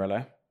like the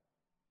Pinarello.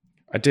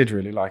 I did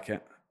really like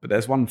it. But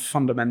there's one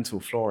fundamental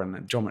flaw in the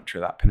geometry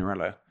of that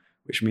Pinarello,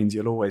 which means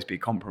you'll always be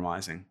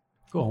compromising.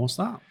 Go on, what's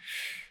that?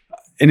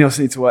 Ineos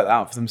need to work that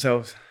out for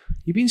themselves.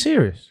 You being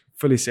serious?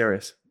 Fully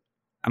serious.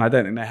 And I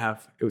don't think they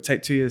have. It would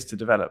take 2 years to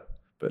develop,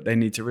 but they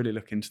need to really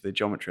look into the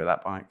geometry of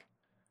that bike.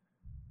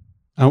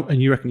 Oh,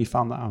 and you reckon you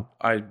found that out?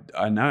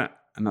 I know it,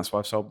 and that's why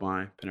I've sold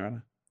my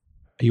Pinarello.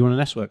 Are you on an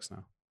S-Works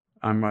now?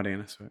 I'm riding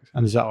an S-Works.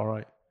 And is that all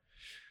right?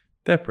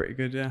 They're pretty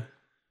good, yeah.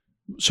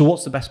 So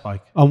what's the best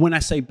bike? And when I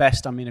say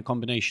best, I mean a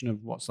combination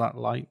of what's that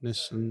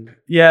lightness and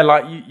Yeah,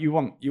 like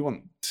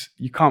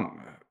you can't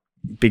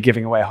be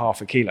giving away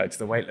half a kilo to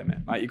the weight limit.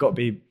 Like you got to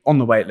be on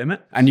the weight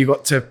limit, and you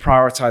got to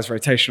prioritize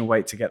rotational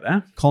weight to get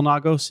there.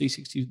 Colnago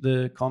C60,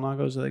 the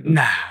Colnagos, are they good?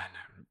 No.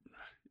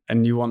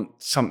 And you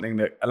want something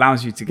that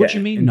allows you to get. What do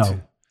you mean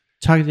no?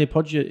 Tadej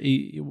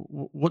Pogacar,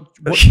 what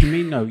do you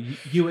mean no?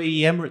 UAE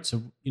Emirates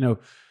are,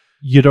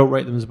 you don't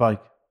rate them as a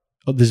bike.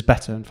 Oh, there's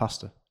better and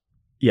faster.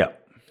 Yeah.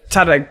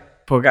 Tadej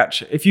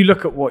Pogacar, if you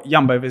look at what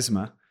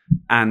Jumbo-Visma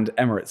and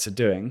Emirates are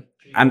doing,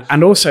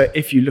 and also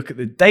if you look at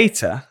the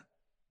data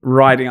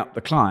riding up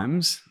the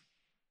climbs,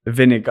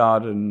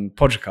 Vingegaard and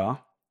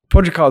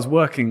Pogacar's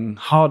working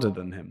harder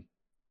than him.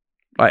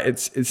 Like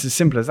it's as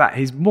simple as that.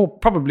 He's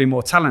probably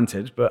more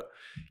talented, but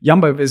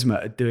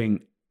Jumbo-Visma are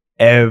doing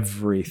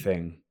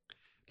everything.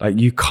 Like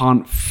you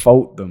can't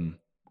fault them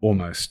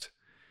almost.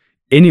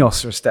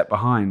 Ineos are a step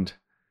behind.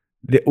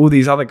 All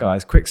these other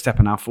guys,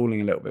 Quick-Step, are now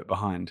falling a little bit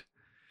behind.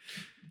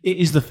 It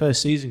is the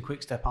first season.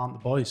 Quick-Step aren't the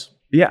boys.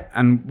 Yeah,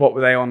 and what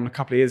were they on a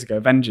couple of years ago?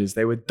 Avengers.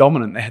 They were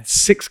dominant. They had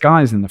 6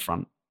 guys in the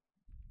front.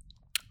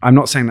 I'm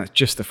not saying that's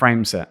just the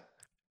frame set.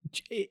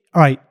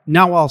 All right,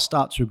 now I'll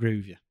start to agree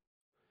with you.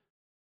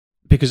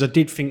 Because I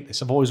did think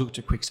this. I've always looked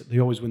at Quick-Step. They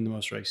always win the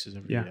most races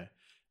every year.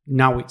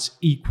 Now it's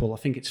equal. I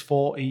think it's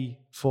 40,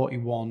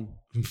 41,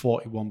 and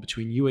 41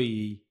 between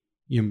UAE,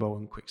 Jumbo,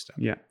 and Quick-Step.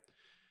 Yeah.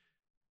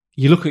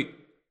 You look at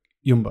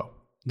Jumbo.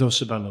 Those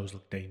Cervelos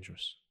look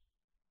dangerous.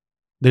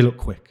 They look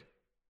quick.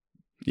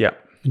 Yeah.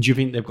 And do you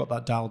think they've got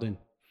that dialed in?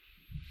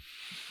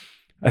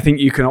 I think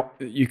you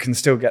can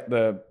still get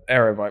the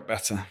aero bike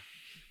better.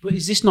 But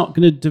is this not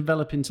going to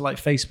develop into like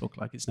Facebook,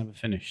 like it's never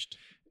finished?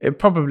 It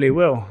probably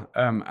will.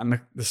 And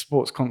the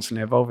sport's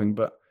constantly evolving,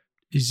 but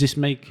is this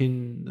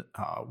making...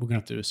 we're going to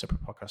have to do a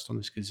separate podcast on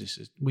this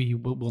because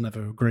we'll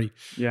never agree.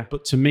 Yeah.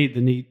 But to me,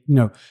 the need...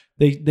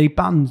 They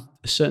banned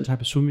a certain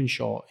type of swimming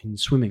short in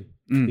swimming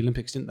for the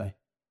Olympics, didn't they?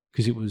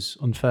 Because it was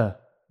unfair.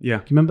 Yeah.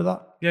 Do you remember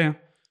that? Yeah.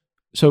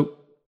 So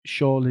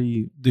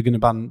surely they're going to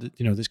ban...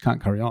 this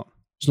can't carry on.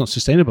 It's not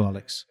sustainable,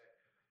 Alex.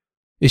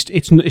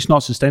 It's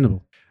not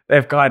sustainable. They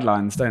have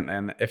guidelines, don't they?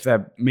 And if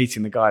they're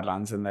meeting the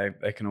guidelines, then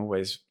they can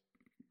always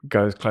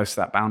go as close to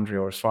that boundary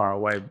or as far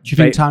away. Do you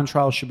think time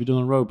trials should be done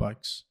on road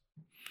bikes?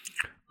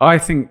 I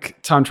think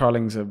time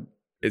trialing's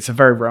it's a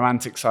very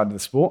romantic side of the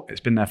sport.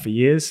 It's been there for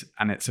years,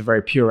 and it's a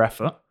very pure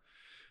effort.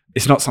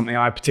 It's not something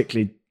I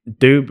particularly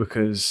do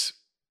because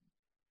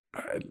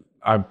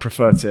I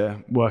prefer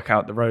to work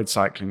out the road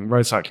cycling.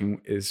 Road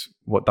cycling is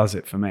what does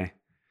it for me.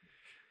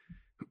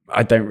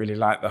 I don't really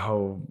like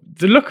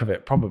the look of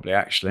it, probably,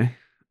 actually.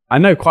 I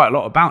know quite a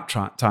lot about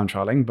time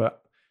trialing,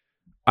 but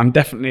I'm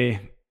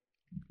definitely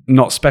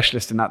not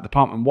specialist in that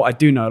department. What I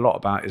do know a lot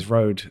about is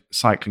road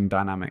cycling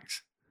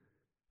dynamics.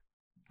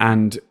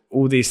 And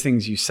all these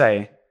things you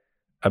say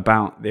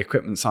about the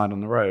equipment side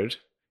on the road,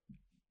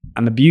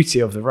 and the beauty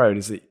of the road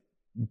is that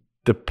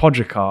the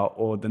Pogacar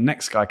or the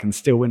next guy can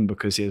still win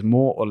because he has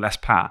more or less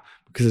power,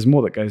 because there's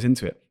more that goes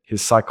into it.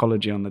 His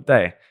psychology on the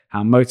day,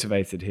 how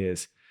motivated he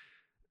is,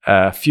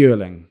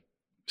 fueling,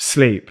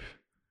 sleep,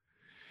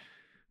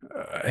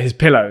 his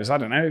pillows, I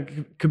don't know,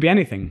 it could be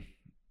anything.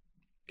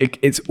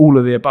 It's all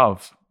of the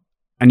above.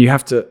 And you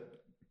have to,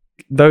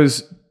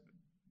 those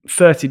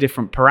 30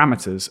 different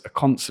parameters are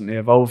constantly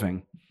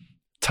evolving.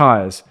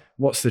 Tires,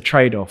 what's the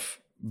trade-off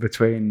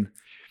between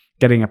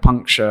getting a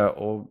puncture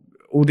or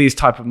all these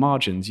type of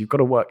margins? You've got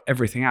to work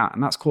everything out,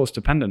 and that's course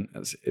dependent.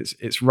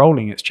 It's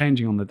rolling, it's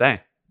changing on the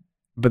day.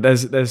 But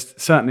there's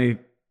certainly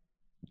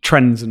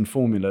trends and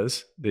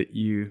formulas that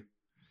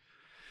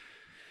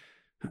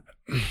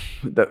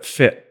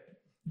fit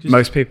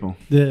most people.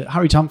 The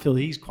Harry Tamfield,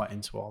 he's quite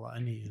into all that,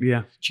 isn't he?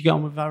 Yeah. Did you get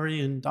on with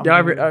Harry and Dan?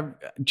 Yeah,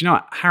 do you know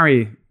what?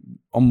 Harry,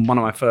 on one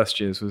of my first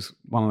years, was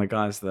one of the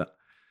guys that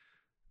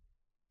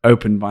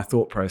opened my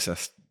thought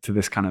process to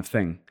this kind of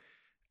thing.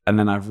 And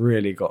then I've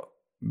really got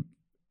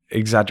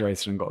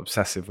exaggerated and got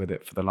obsessive with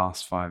it for the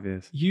last 5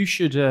 years. You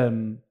should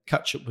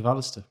catch up with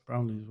Alistair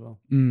Brownlee as well.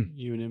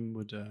 You and him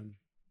would... I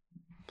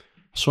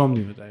saw him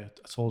the other day.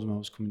 I told him I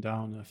was coming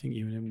down. I think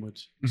you and him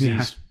would...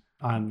 He's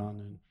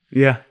Ironman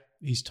and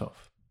he's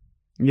tough.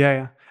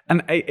 Yeah.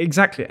 And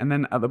exactly. And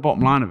then at the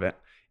bottom line of it,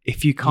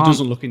 if you can't... He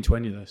doesn't look into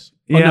any of this.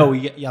 Yeah. Oh, no,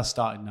 he has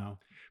started now.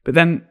 But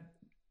then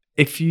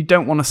if you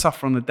don't want to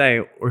suffer on the day,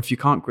 or if you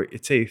can't grit your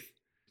teeth,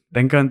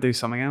 then go and do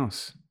something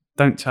else.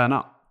 Don't turn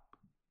up.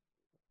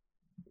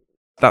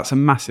 That's a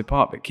massive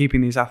part. But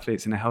keeping these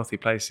athletes in a healthy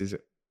place is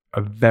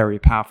a very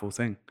powerful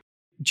thing.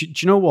 Do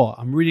you know what?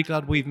 I'm really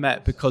glad we've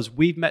met, because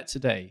we've met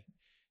today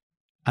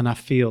and I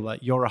feel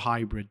that you're a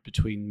hybrid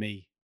between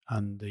me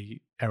and the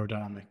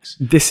aerodynamics.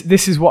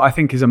 This is what I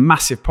think is a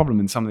massive problem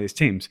in some of these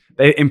teams.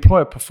 They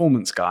employ a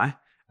performance guy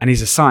and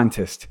he's a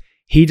scientist.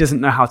 He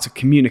doesn't know how to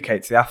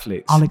communicate to the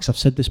athletes. Alex, I've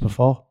said this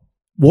before.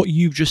 What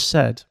you've just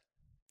said,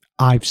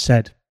 I've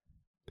said.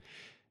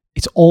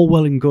 It's all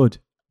well and good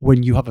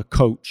when you have a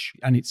coach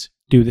and it's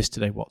do this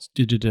today,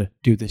 do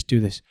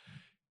this.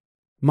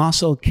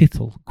 Marcel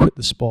Kittel quit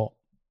the sport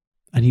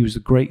and he was the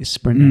greatest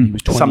sprinter. And he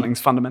was 20.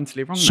 Something's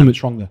fundamentally wrong.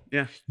 Something's wrong there.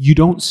 Yeah. You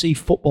don't see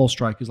football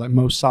strikers like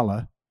Mo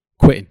Salah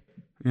quitting.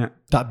 Yeah.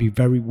 That'd be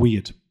very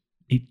weird.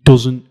 It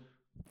doesn't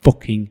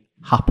fucking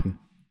happen.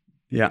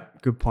 Yeah,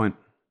 good point.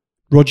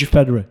 Roger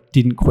Federer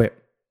didn't quit.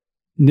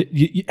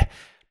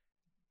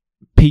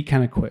 Pete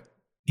kind of quit.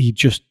 He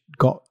just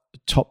got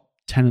top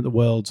 10 of the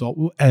world.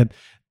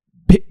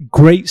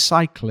 Great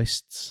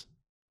cyclists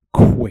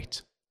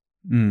quit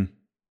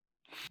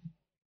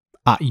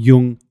at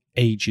young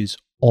ages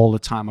all the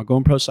time. I go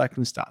on Pro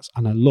Cycling Stats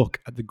and I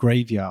look at the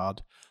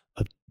graveyard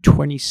of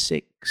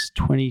 26,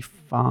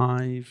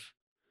 25.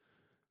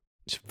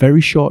 It's a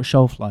very short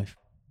shelf life.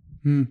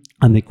 And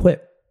they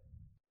quit.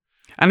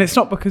 And it's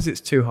not because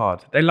it's too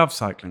hard. They love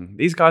cycling.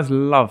 These guys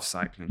love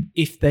cycling.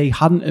 If they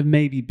hadn't have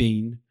maybe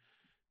been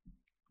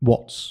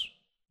faster,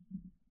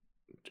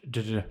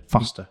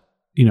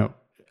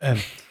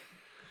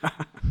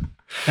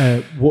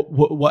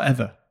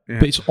 whatever. Yeah.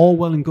 But it's all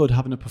well and good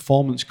having a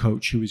performance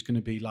coach who is going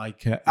to be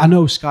like, I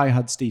know Sky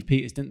had Steve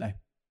Peters, didn't they?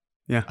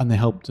 Yeah. And they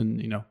helped,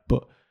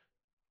 but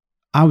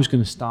I was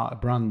going to start a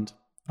brand.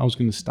 I was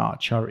going to start a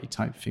charity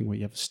type thing where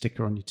you have a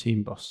sticker on your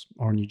team bus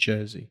or on your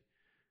jersey.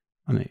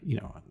 And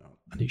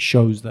it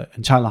shows that,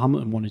 and Tyler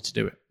Hamilton wanted to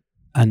do it.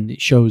 And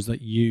it shows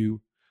that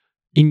you,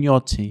 in your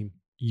team,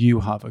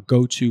 you have a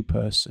go-to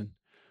person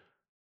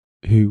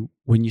who,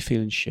 when you're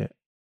feeling shit,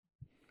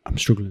 I'm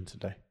struggling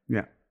today.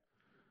 Yeah.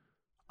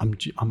 I'm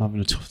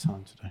having a tough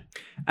time today.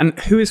 And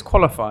who is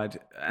qualified?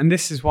 And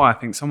this is why I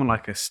think someone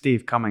like a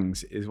Steve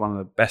Cummings is one of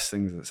the best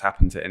things that's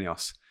happened to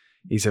Ineos.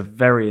 He's a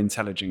very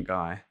intelligent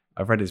guy.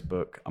 I've read his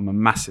book. I'm a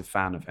massive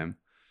fan of him.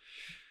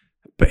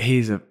 But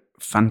he's a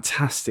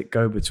fantastic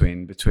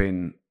go-between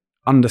between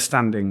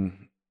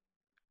understanding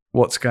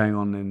what's going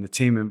on in the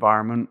team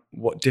environment,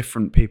 what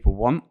different people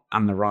want,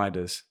 and the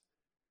riders.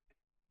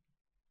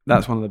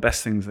 That's one of the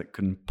best things that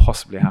can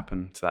possibly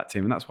happen to that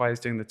team. And that's why he's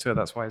doing the tour.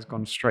 That's why he's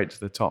gone straight to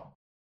the top.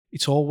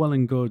 It's all well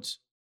and good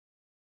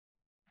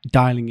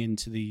dialing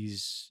into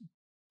these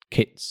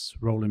kits,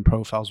 rolling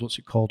profiles, what's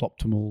it called?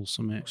 Optimal,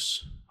 something,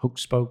 hook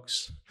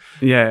spokes.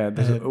 Yeah,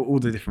 there's all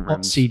the different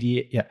rims.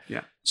 CD,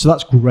 yeah. So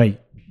that's great.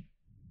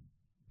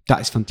 That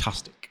is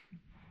fantastic.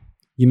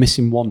 You're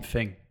missing one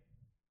thing.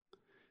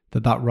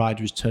 That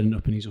rider is turning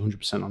up and he's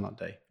 100% on that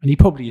day. And he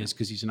probably is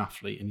because he's an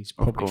athlete and he's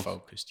probably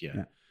focused,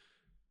 yeah.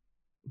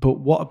 But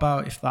what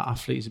about if that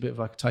athlete is a bit of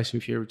like a Tyson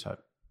Fury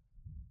type?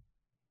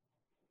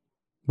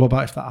 What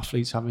about if that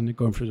athlete's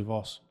going through a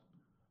divorce?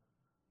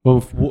 Well,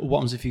 what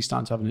happens if he's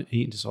starting to have an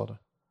eating disorder?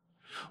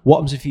 What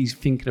happens if he's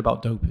thinking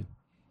about doping?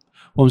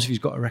 What happens if he's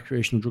got a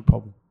recreational drug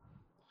problem?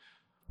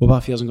 What about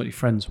if he hasn't got any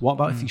friends? What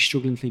about if he's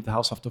struggling to leave the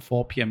house after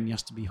 4 p.m. and he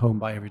has to be home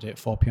by every day at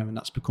 4 p.m. and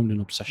that's becoming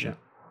an obsession?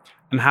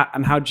 Yeah.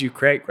 And how do you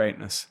create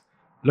greatness?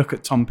 Look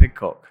at Tom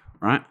Pidcock,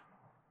 right?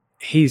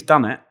 He's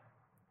done it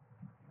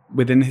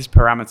within his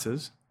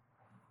parameters.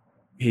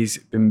 He's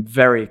been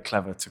very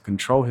clever to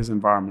control his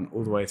environment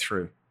all the way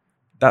through.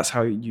 That's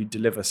how you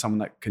deliver someone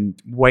that can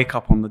wake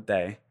up on the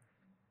day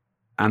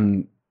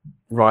and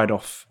ride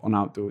off on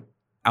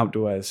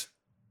outdoors.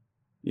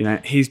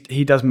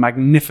 He does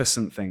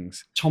magnificent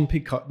things. Tom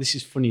Pidcock, this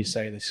is funny you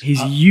say this.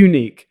 He's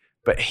unique,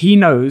 but he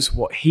knows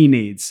what he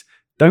needs.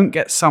 Don't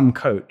get some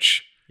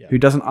coach who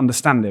doesn't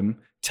understand him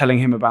telling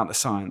him about the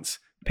science.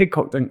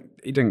 Pidcock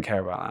didn't care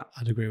about that.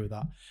 I'd agree with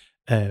that.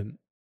 And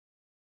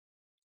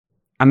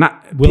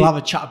that we'll have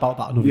a chat about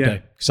that another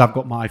day because I've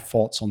got my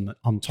thoughts on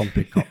Tom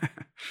Pidcock.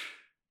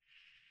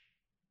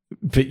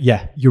 But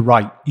yeah, you're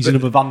right. He's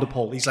another Van der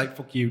Poel. He's like,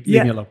 fuck you,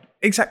 leave me alone.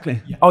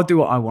 Exactly. Yeah. I'll do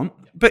what I want.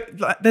 Yeah.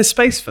 But there's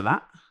space for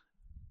that.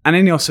 And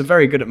Ineos are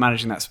very good at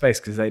managing that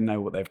space because they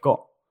know what they've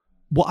got.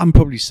 What I'm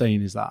probably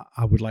saying is that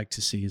I would like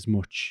to see as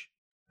much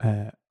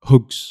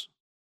hugs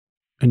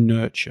and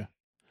nurture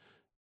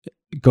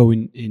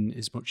going in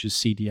as much as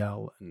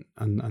CDL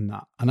and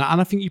that. And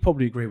I think you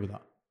probably agree with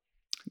that.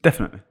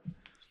 Definitely.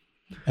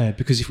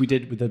 Because if we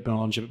did, there'd been a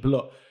longevity. But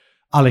look,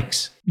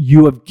 Alex,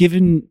 you have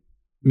given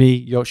me,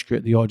 Yorkshire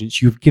Grit, the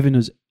audience, you've given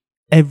us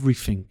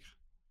everything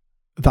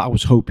that I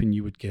was hoping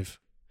you would give.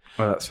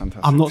 Well, that's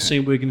fantastic. I'm not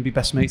saying we're going to be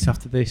best mates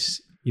after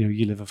this.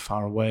 You live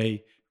far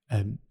away.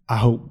 I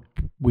hope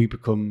we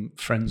become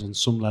friends on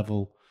some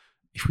level.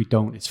 If we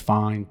don't, it's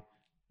fine.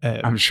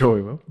 I'm sure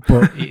we will.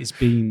 But it has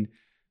been,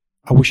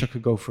 I wish I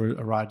could go for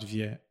a ride with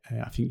you.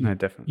 I think, no,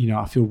 definitely.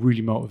 I feel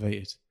really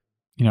motivated.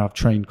 I've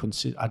trained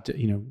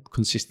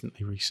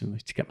consistently recently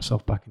to get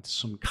myself back into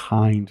some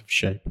kind of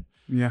shape.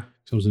 Yeah.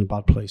 So I was in a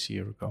bad place a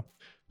year ago.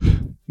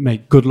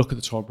 Mate, good luck at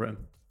the Tour of Britain.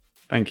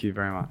 Thank you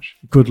very much.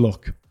 Good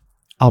luck.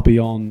 I'll be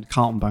on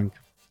Carlton Bank,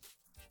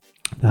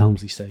 the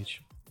Helmsley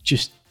stage.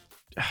 Just,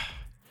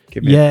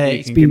 give me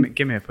a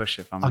push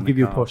if I'm. I'll give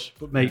you a push.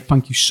 But mate,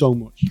 thank you so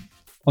much.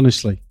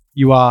 Honestly,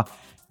 you are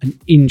an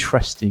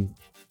interesting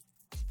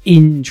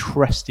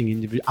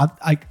individual.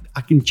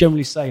 I can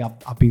generally say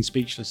I've been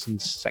speechless in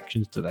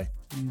sections today.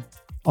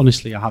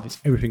 Honestly, I have. It's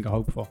everything I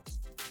hope for.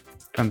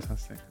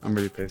 Fantastic. I'm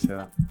really pleased to hear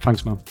that.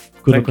 Thanks, man.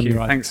 Good luck on your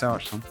ride. Thanks so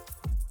much, Tom.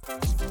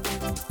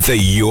 The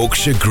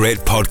Yorkshire Grit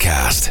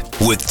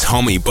Podcast with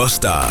Tommy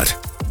Bustard.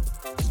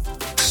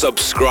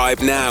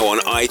 Subscribe now on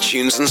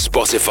iTunes and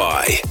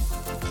Spotify.